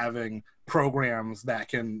balance of having programs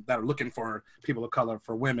that are looking for people of color,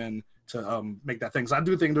 for women to make that thing. So I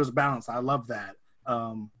do think there's balance. I love that.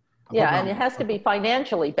 And it has to be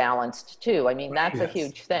financially balanced too. I mean, that's a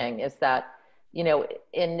huge thing, is that,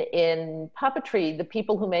 in puppetry, the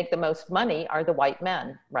people who make the most money are the white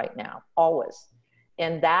men right now, always.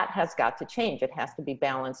 And that has got to change. It has to be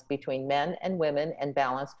balanced between men and women, and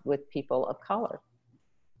balanced with people of color.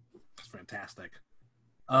 That's fantastic.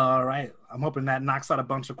 All right. I'm hoping that knocks out a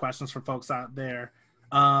bunch of questions for folks out there.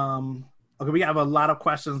 Okay, we have a lot of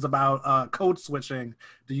questions about code switching.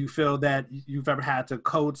 Do you feel that you've ever had to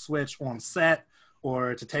code switch on set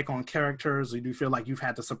or to take on characters? Or do you feel like you've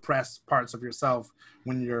had to suppress parts of yourself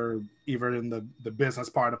when you're either in the business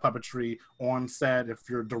part of puppetry on set, if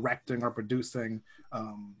you're directing or producing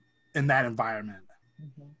in that environment?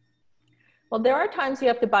 Mm-hmm. Well, there are times you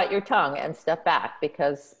have to bite your tongue and step back,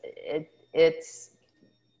 because it's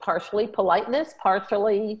partially politeness,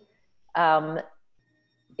 partially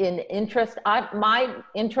in interest. My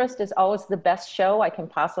interest is always the best show I can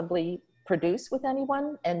possibly produce with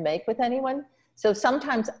anyone and make with anyone. So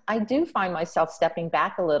sometimes I do find myself stepping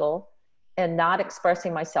back a little and not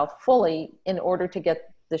expressing myself fully in order to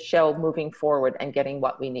get the show moving forward and getting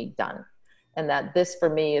what we need done. And that this for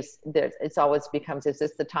me it's always becomes, is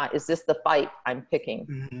this the time? Is this the fight I'm picking?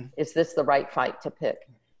 Mm-hmm. Is this the right fight to pick?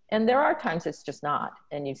 And there are times it's just not,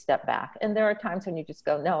 and you step back. And there are times when you just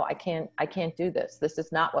go, no, I can't do this. This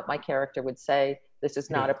is not what my character would say. This is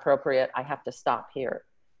not appropriate. I have to stop here.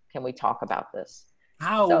 Can we talk about this?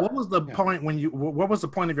 What was the point what was the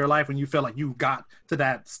point of your life when you felt like you got to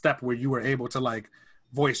that step where you were able to like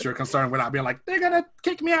voice your concern without being like, they're going to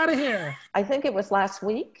kick me out of here? I think it was last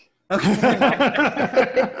week. Okay.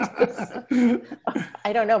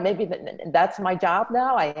 I don't know. Maybe that's my job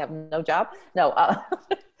now. I have no job. No,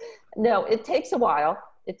 no, it takes a while.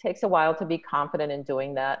 It takes a while to be confident in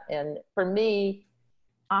doing that. And for me,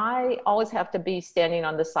 I always have to be standing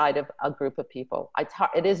on the side of a group of people.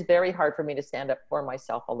 It is very hard for me to stand up for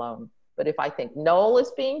myself alone. But if I think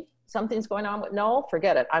something's going on with Noel,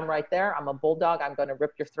 forget it. I'm right there. I'm a bulldog. I'm going to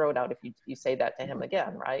rip your throat out if you say that to him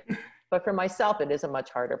again, right? But for myself, it is a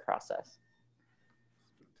much harder process.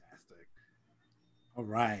 Fantastic. All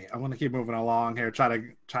right, I want to keep moving along here. Try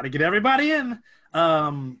to get everybody in.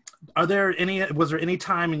 Was there any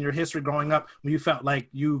time in your history growing up when you felt like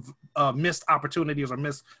you've missed opportunities or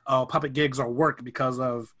missed puppet gigs or work because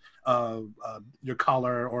of your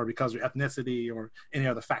color or because of your ethnicity or any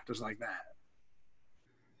other factors like that?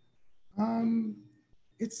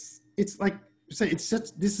 It's like say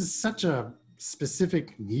this is such a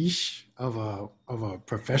specific niche of a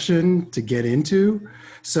profession to get into.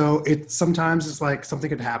 So it sometimes it's like something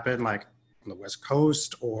could happen like on the West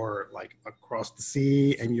Coast or like across the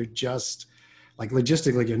sea, and you're just like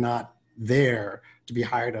logistically you're not there to be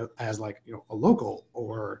hired as like, you know, a local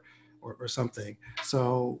or something.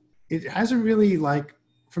 So it hasn't really like,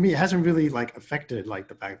 for me, it hasn't really like affected like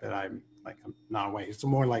the fact that I'm not away. It's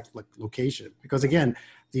more like location, because again,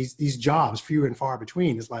 these jobs few and far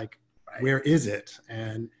between. It's like, right, where is it?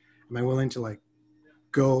 And am I willing to like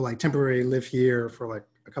go like temporarily live here for like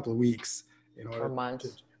a couple of weeks, you know, or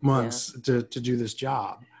months to do this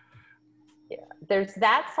job? Yeah, there's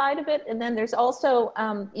that side of it. And then there's also,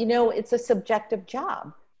 you know, it's a subjective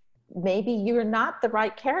job. Maybe you're not the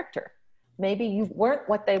right character. Maybe you weren't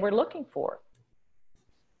what they were looking for.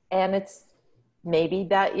 And it's maybe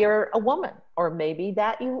that you're a woman, or maybe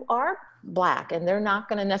that you are Black, and they're not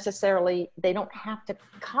going to necessarily, they don't have to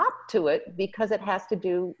cop to it because it has to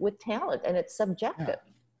do with talent, and it's subjective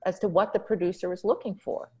as to what the producer is looking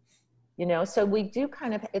for. You know, so we do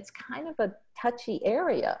kind of, it's kind of a touchy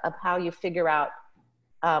area of how you figure out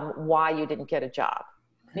why you didn't get a job.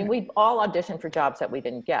 I mean, we've all auditioned for jobs that we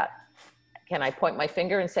didn't get. Can I point my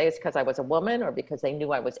finger and say it's because I was a woman, or because they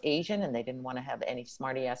knew I was Asian and they didn't want to have any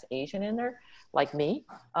smarty ass Asian in there like me?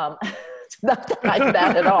 It's not like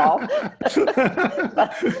that at all.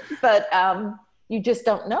 but you just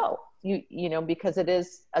don't know, you know, because it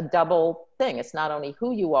is a double thing. It's not only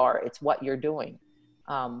who you are, it's what you're doing.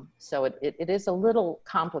 So it is a little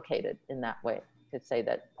complicated in that way to say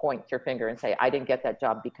that, point your finger and say, I didn't get that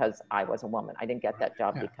job because I was a woman. I didn't get that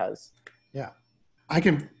job because. Yeah. I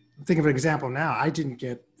can think of an example now. I didn't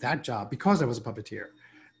get that job because I was a puppeteer.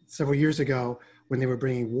 Several years ago, when they were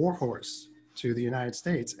bringing Warhorse to the United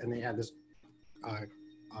States, and they had this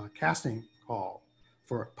casting call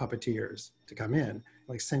for puppeteers to come in,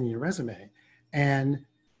 like send your resume. And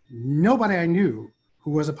nobody I knew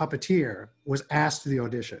who was a puppeteer was asked to the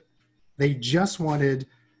audition. They just wanted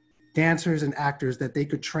dancers and actors that they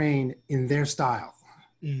could train in their style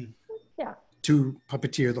to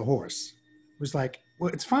puppeteer the horse. It was like,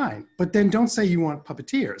 well, it's fine, but then don't say you want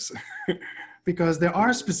puppeteers because there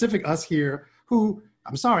are specific us here who,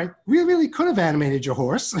 I'm sorry, we really could have animated your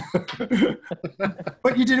horse,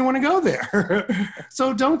 but you didn't want to go there.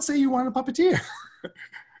 So don't say you want a puppeteer.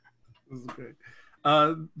 This is great.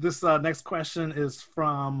 This next question is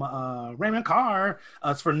from Raymond Carr.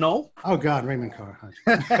 It's for Noel. Oh God, Raymond Carr.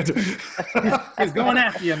 He's going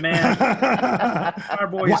after you, man. Our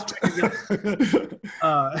boys.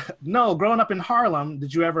 Noel, growing up in Harlem,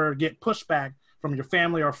 did you ever get pushback from your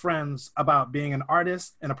family or friends about being an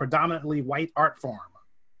artist in a predominantly white art form?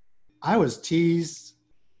 I was teased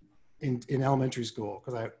in elementary school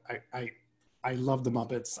because I loved the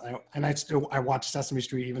Muppets. I watched Sesame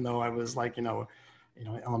Street even though I was like, in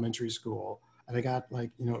elementary school, and I got like,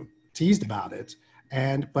 teased about it.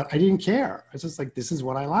 But I didn't care. I was just like, this is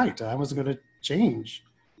what I liked. I wasn't going to change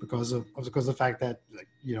because of the fact that, like,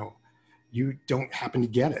 you don't happen to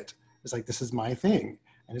get it. It's like, this is my thing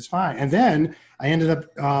and it's fine. And then I ended up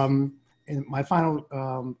in my final,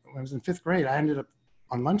 when I was in 5th grade, I ended up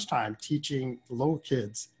on lunchtime teaching the little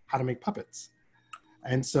kids how to make puppets.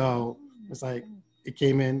 And so it's like, it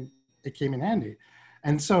came in handy.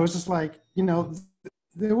 And so it's just like,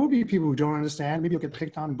 there will be people who don't understand. Maybe you'll get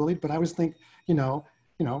picked on and bullied, but I always think,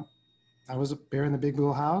 I was a bear in the big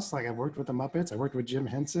blue house. Like, I worked with the Muppets. I worked with Jim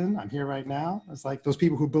Henson. I'm here right now. It's like, those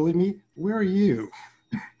people who bullied me, where are you?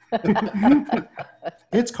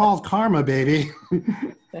 It's called karma, baby.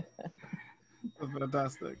 That's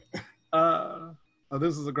fantastic.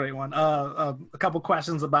 This is a great one. A couple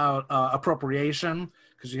questions about appropriation,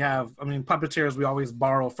 because puppeteers, we always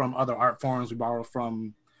borrow from other art forms. We borrow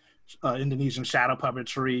from Indonesian shadow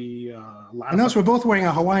puppetry. I notice we're both wearing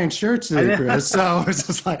a Hawaiian shirt today, Chris, so it's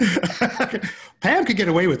just like, Pam could get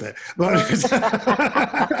away with it.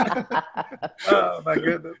 Oh my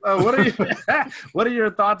goodness. What are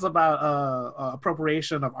your thoughts about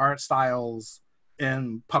appropriation of art styles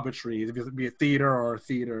in puppetry, be it theater or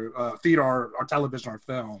television or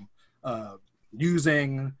film,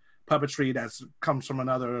 using puppetry that comes from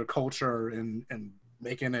another culture and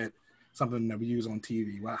making it something that we use on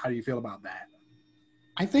TV? How do you feel about that?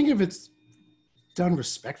 I think if it's done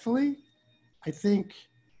respectfully, I think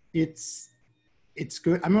it's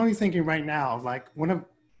good. I'm only thinking right now of like one of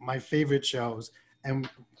my favorite shows, and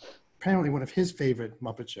apparently one of his favorite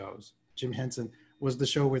Muppet shows, Jim Henson, was the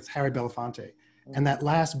show with Harry Belafonte. And that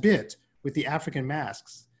last bit with the African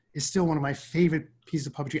masks is still one of my favorite pieces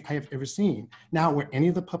of puppetry I have ever seen. Now, were any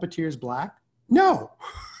of the puppeteers Black? No.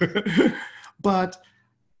 But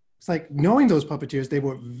it's like knowing those puppeteers,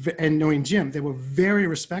 and knowing Jim, they were very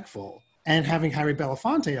respectful. And having Harry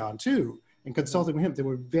Belafonte on too, and consulting with him, they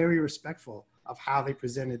were very respectful of how they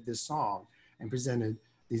presented this song and presented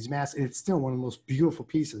these masks. And it's still one of the most beautiful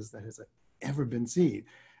pieces that has ever been seen.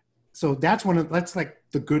 So that's like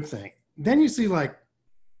the good thing. Then you see like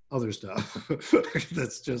other stuff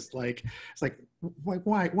that's just like, it's like,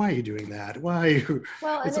 why are you doing that? Why are you?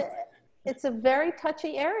 Well, it's a very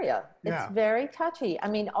touchy area. It's very touchy. I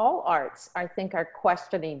mean, all arts, I think, are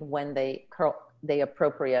questioning when they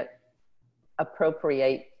appropriate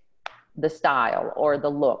the style or the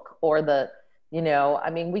look or the, you know,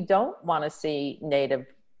 I mean, we don't want to see Native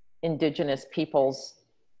Indigenous people's,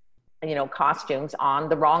 you know, costumes on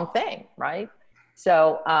the wrong thing, right?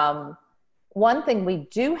 So one thing we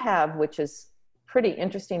do have, which is pretty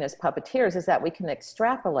interesting as puppeteers, is that we can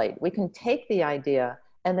extrapolate. We can take the idea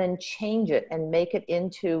and then change it and make it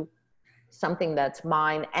into something that's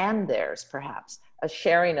mine and theirs, perhaps, a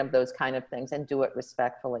sharing of those kind of things, and do it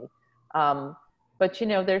respectfully. But, you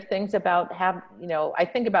know, there are things about I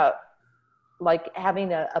think about like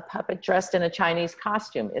having a puppet dressed in a Chinese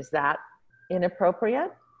costume. Is that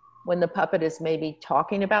inappropriate when the puppet is maybe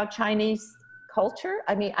talking about Chinese culture?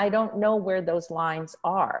 I mean, I don't know where those lines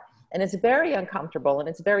are. And it's very uncomfortable, and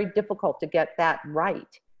it's very difficult to get that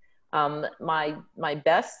right. My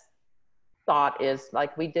best thought is,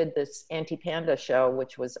 like, we did this anti-panda show,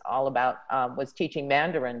 which was all about, was teaching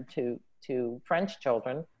Mandarin to French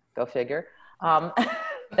children, go figure.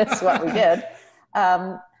 That's what we did.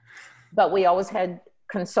 But we always had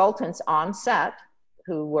consultants on set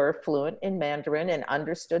who were fluent in Mandarin and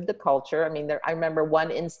understood the culture. I mean, I remember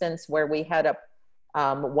one instance where we had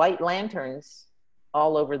white lanterns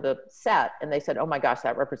all over the set, and they said, "Oh my gosh,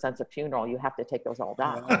 that represents a funeral. You have to take those all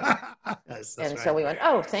down." That's and right. so we went,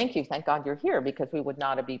 "Oh, thank you. Thank God you're here," because we would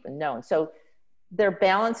not have even known. So there are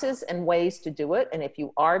balances and ways to do it. And if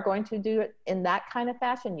you are going to do it in that kind of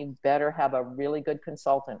fashion, you better have a really good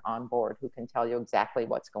consultant on board who can tell you exactly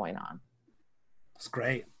what's going on. That's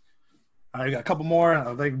great. I got a couple more.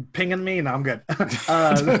 Are they pinging me? No, I'm good. Hurry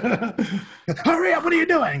up. What are you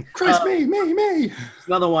doing? Chris, me.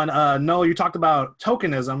 Another one. Noel, you talked about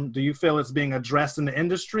tokenism. Do you feel it's being addressed in the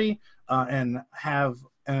industry? And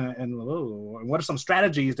what are some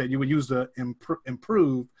strategies that you would use to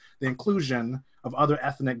improve the inclusion of other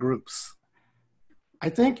ethnic groups? I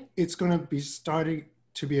think it's going to be starting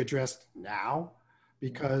to be addressed now,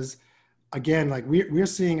 because again, like we're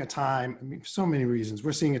seeing a time, I mean, for so many reasons,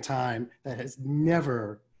 we're seeing a time that has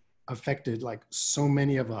never affected like so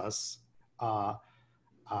many of us at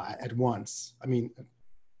once. I mean,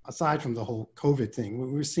 aside from the whole COVID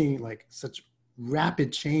thing, we're seeing like such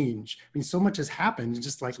rapid change. I mean, so much has happened in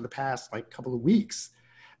just like the past like couple of weeks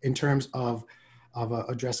in terms of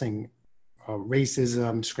addressing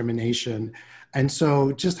racism, discrimination. And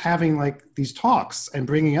so just having like these talks and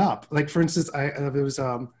bringing up, like for instance, there was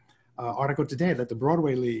an article today that the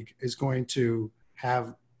Broadway League is going to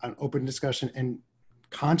have an open discussion and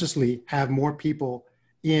consciously have more people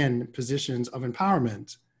in positions of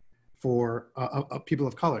empowerment for people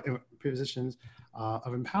of color, positions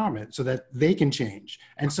of empowerment, so that they can change.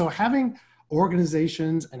 And so having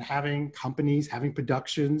organizations and having companies, having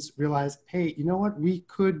productions realize, hey, you know what, we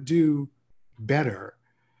could do better,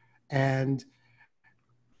 and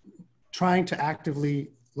trying to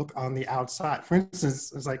actively look on the outside. For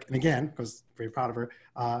instance, it's like, and again, because very proud of her,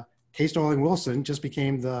 Kay Starling Wilson just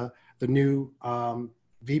became the new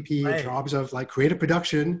VP in charge of like creative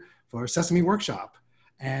production for Sesame Workshop.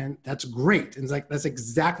 And that's great. And it's like, that's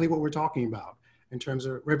exactly what we're talking about in terms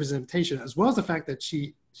of representation, as well as the fact that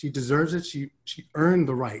she deserves it. She earned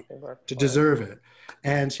the right to deserve it.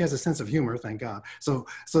 And she has a sense of humor, thank God. So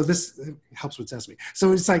this helps with Sesame.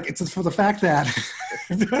 So it's like, it's for the fact that,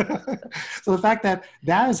 so the fact that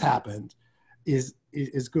that has happened is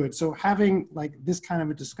good. So having like this kind of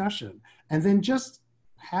a discussion, and then just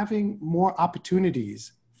having more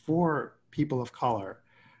opportunities for people of color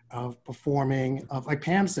of performing, of like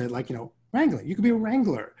Pam said, like, you know, wrangling, you could be a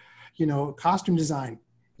wrangler, you know, costume design.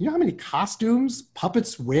 You know how many costumes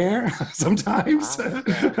puppets wear sometimes?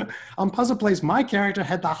 Wow. On Puzzle Place, my character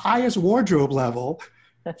had the highest wardrobe level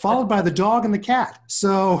followed by the dog and the cat.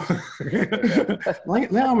 So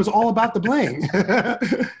Leon was all about the bling.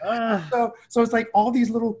 So it's like all these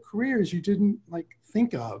little careers you didn't like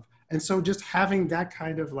think of. And so just having that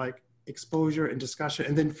kind of like exposure and discussion,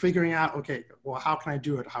 and then figuring out, okay, well, how can I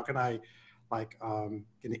do it? How can I like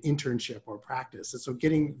get an internship or practice? And so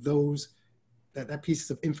getting those, that pieces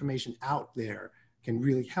of information out there can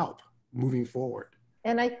really help moving forward.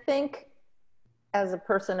 And I think as a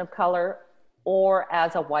person of color or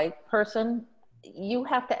as a white person, you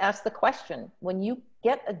have to ask the question. When you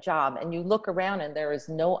get a job and you look around and there is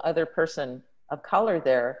no other person of color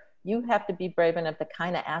there, you have to be brave enough to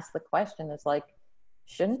kind of ask the question. It's like,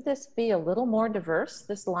 shouldn't this be a little more diverse,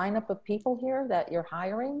 this lineup of people here that you're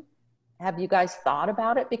hiring? Have you guys thought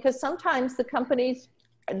about it? Because sometimes the companies,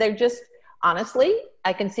 they're just, honestly,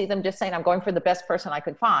 I can see them just saying, I'm going for the best person I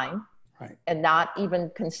could find, right, and not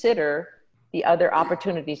even consider the other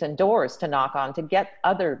opportunities and doors to knock on to get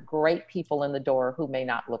other great people in the door who may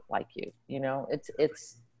not look like you. You know,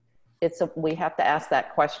 we have to ask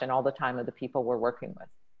that question all the time of the people we're working with.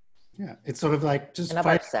 Yeah, it's sort of like just and of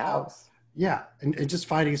ourselves. Yeah, and just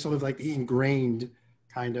fighting sort of like the ingrained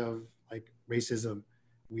kind of like racism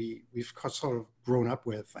we've sort of grown up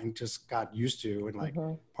with and just got used to, and like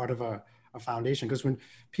part of a foundation. Because when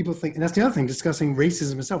people think, and that's the other thing, discussing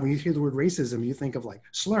racism itself, when you hear the word racism, you think of like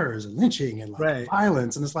slurs and lynching and like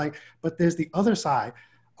violence, and it's like, but there's the other side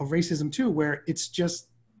of racism too, where it's just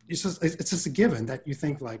a given that you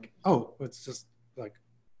think like, oh, it's just like,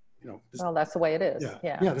 you know, well, that's the way it is.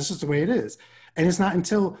 Yeah, this is the way it is. And it's not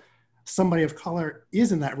until somebody of color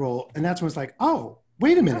is in that role, and that's when it's like, oh,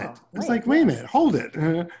 wait a minute. It's like, wait a minute, hold it.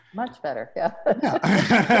 Much better, yeah.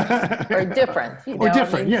 Or different. You know? Or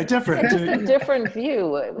different, different. Just a different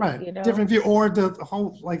view. Right, you know? different view. Or the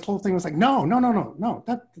whole thing was like, no,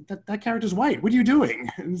 that character's white. What are you doing?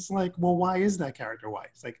 And it's like, well, why is that character white?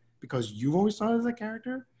 It's like, because you've always thought of that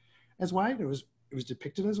character as white? It was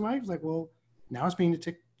depicted as white? It's like, well, now it's being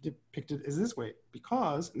depicted as this way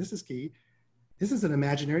because, and this is key, this is an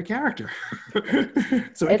imaginary character.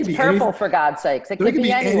 So it it's could be purple, anything. For God's sakes. It could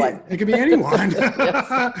be anyone. It could be anyone.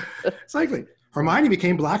 Exactly. Hermione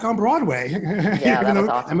became black on Broadway. Yeah, that was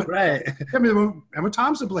awesome. Emma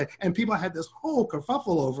Thompson played. And people had this whole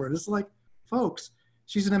kerfuffle over it. It's like, folks,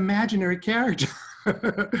 she's an imaginary character.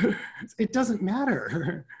 It doesn't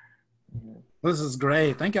matter. This is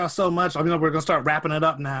great. Thank y'all so much. I mean, we're gonna start wrapping it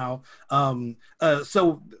up now.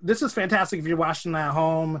 So this is fantastic if you're watching at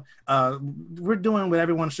home. We're doing what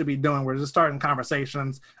everyone should be doing. We're just starting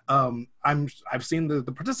conversations. I've seen the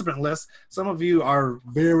participant list. Some of you are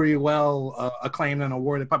very well acclaimed and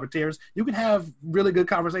awarded puppeteers. You can have really good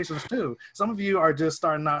conversations too. Some of you are just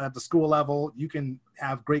starting out at the school level. You can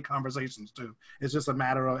have great conversations too. It's just a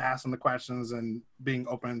matter of asking the questions and being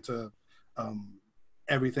open to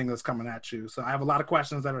everything that's coming at you. So I have a lot of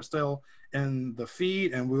questions that are still in the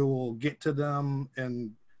feed, and we will get to them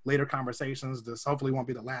in later conversations. This hopefully won't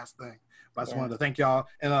be the last thing. But I just wanted to thank y'all.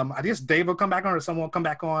 And I guess Dave will come back on, or someone will come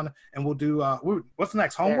back on, and we'll do, what's the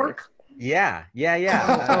next, homework? Yeah. You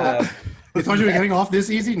thought you were getting off this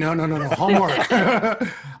easy? No. Homework.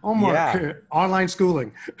 Homework. Online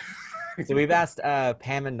schooling. So we've asked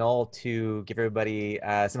Pam and Noel to give everybody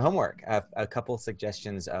some homework, a couple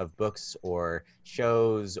suggestions of books or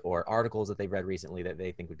shows or articles that they've read recently that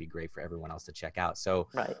they think would be great for everyone else to check out. So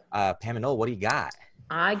Pam and Noel, what do you got?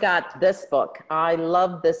 I got this book. I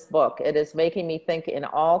love this book. It is making me think in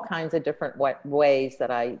all kinds of different ways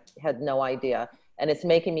that I had no idea. And it's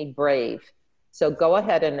making me brave. So go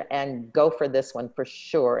ahead and go for this one for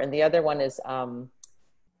sure. And the other one is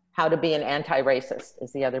How to Be an Anti-Racist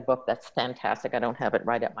is the other book that's fantastic. I don't have it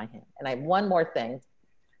right at my hand. And I have one more thing.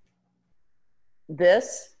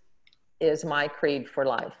 This is my creed for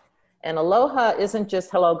life. And aloha isn't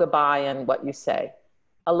just hello, goodbye, and what you say.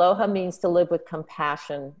 Aloha means to live with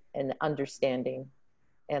compassion and understanding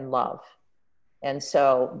and love. And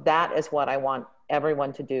so that is what I want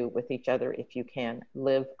everyone to do with each other if you can.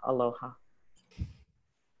 Live aloha.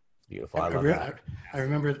 Beautiful. I love that. I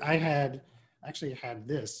remember I actually had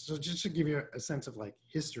this. So just to give you a sense of like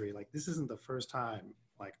history, like this isn't the first time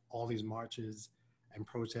like all these marches and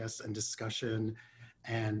protests and discussion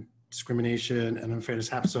and discrimination and unfairness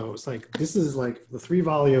happen. So it's like, this is like the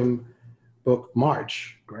 3-volume book,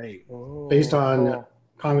 March. Great. Based on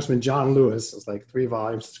Congressman John Lewis. It's like 3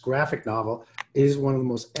 volumes. It's a graphic novel. It is one of the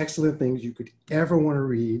most excellent things you could ever want to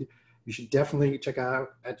read. You should definitely check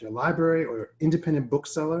out at your library or your independent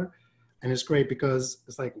bookseller. And it's great because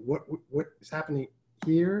it's like what is happening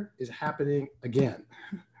here is happening again.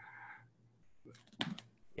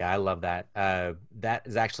 Yeah, I love that. That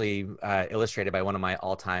is actually illustrated by one of my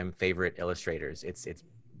all-time favorite illustrators. It's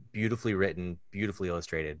beautifully written, beautifully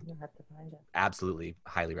illustrated. You'll have to find it. Absolutely,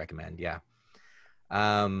 highly recommend. Yeah.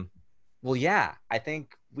 Well, yeah, I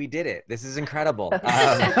think we did it. This is incredible.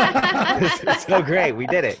 This is so great. We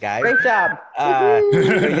did it, guys. Great job. So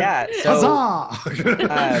yeah. So, Huzzah!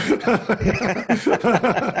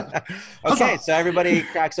 okay, so everybody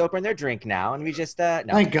cracks open their drink now, and we just no.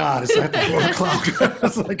 Thank God it's after 4 o'clock.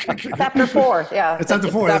 It's It's after 4, yeah. It's after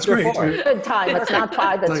 4. That's after great. 4. Good time. It's not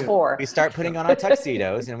 5, it's 4. We start putting on our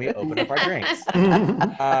tuxedos and we open up our drinks.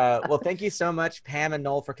 Well, thank you so much, Pam and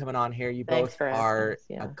Noel, for coming on here. You Thanks both for having are us,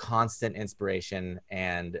 yeah. a constant inspiration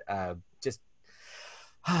and just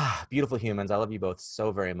beautiful humans. I love you both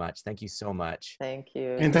so very much. Thank you so much. Thank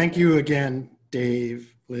you. And thank you again,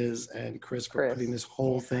 Dave, Liz, and Chris for putting this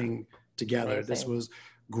whole thing together. Amazing. This was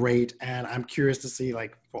great. And I'm curious to see,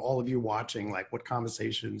 like, for all of you watching, like, what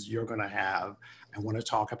conversations you're going to have and want to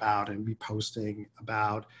talk about and be posting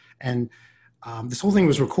about. And this whole thing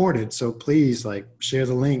was recorded. So please, like, share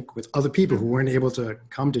the link with other people who weren't able to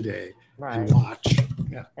come today and watch.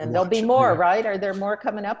 Yeah, And there'll be more, right? Are there more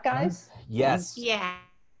coming up, guys? Yes. Yeah.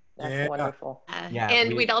 That's wonderful. Yeah,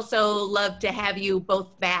 and we'd also love to have you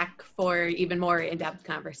both back for even more in-depth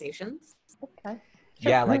conversations. Okay.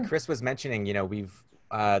 Yeah, like Chris was mentioning, you know, we've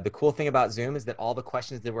the cool thing about Zoom is that all the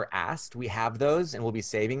questions that were asked, we have those and we'll be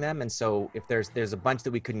saving them. And so if there's a bunch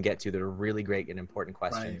that we couldn't get to that are really great and important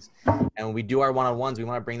questions, and when we do our one-on-ones, we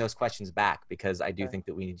want to bring those questions back because I do think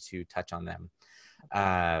that we need to touch on them.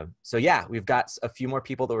 So yeah, we've got a few more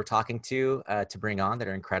people that we're talking to bring on that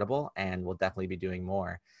are incredible, and we'll definitely be doing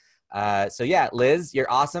more. So yeah, Liz, you're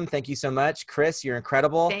awesome. Thank you so much. Chris, you're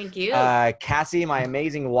incredible. Thank you. Cassie, my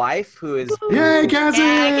amazing wife, who is Yay, Cassie!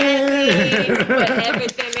 Yeah, Cassie, put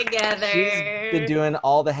everything together. she's been doing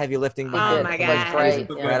all the heavy lifting. Oh my God. Great. She's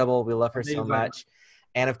incredible. We love her so much.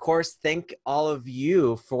 And of course, thank all of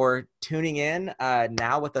you for tuning in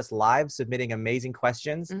now with us live, submitting amazing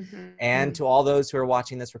questions. And to all those who are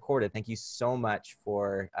watching this recorded, thank you so much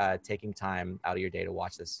for taking time out of your day to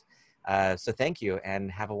watch this. So thank you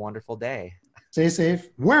and have a wonderful day. Stay safe.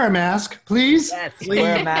 Wear a mask, please. Yes,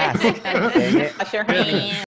 wear a mask. Dang it. Wash your hands.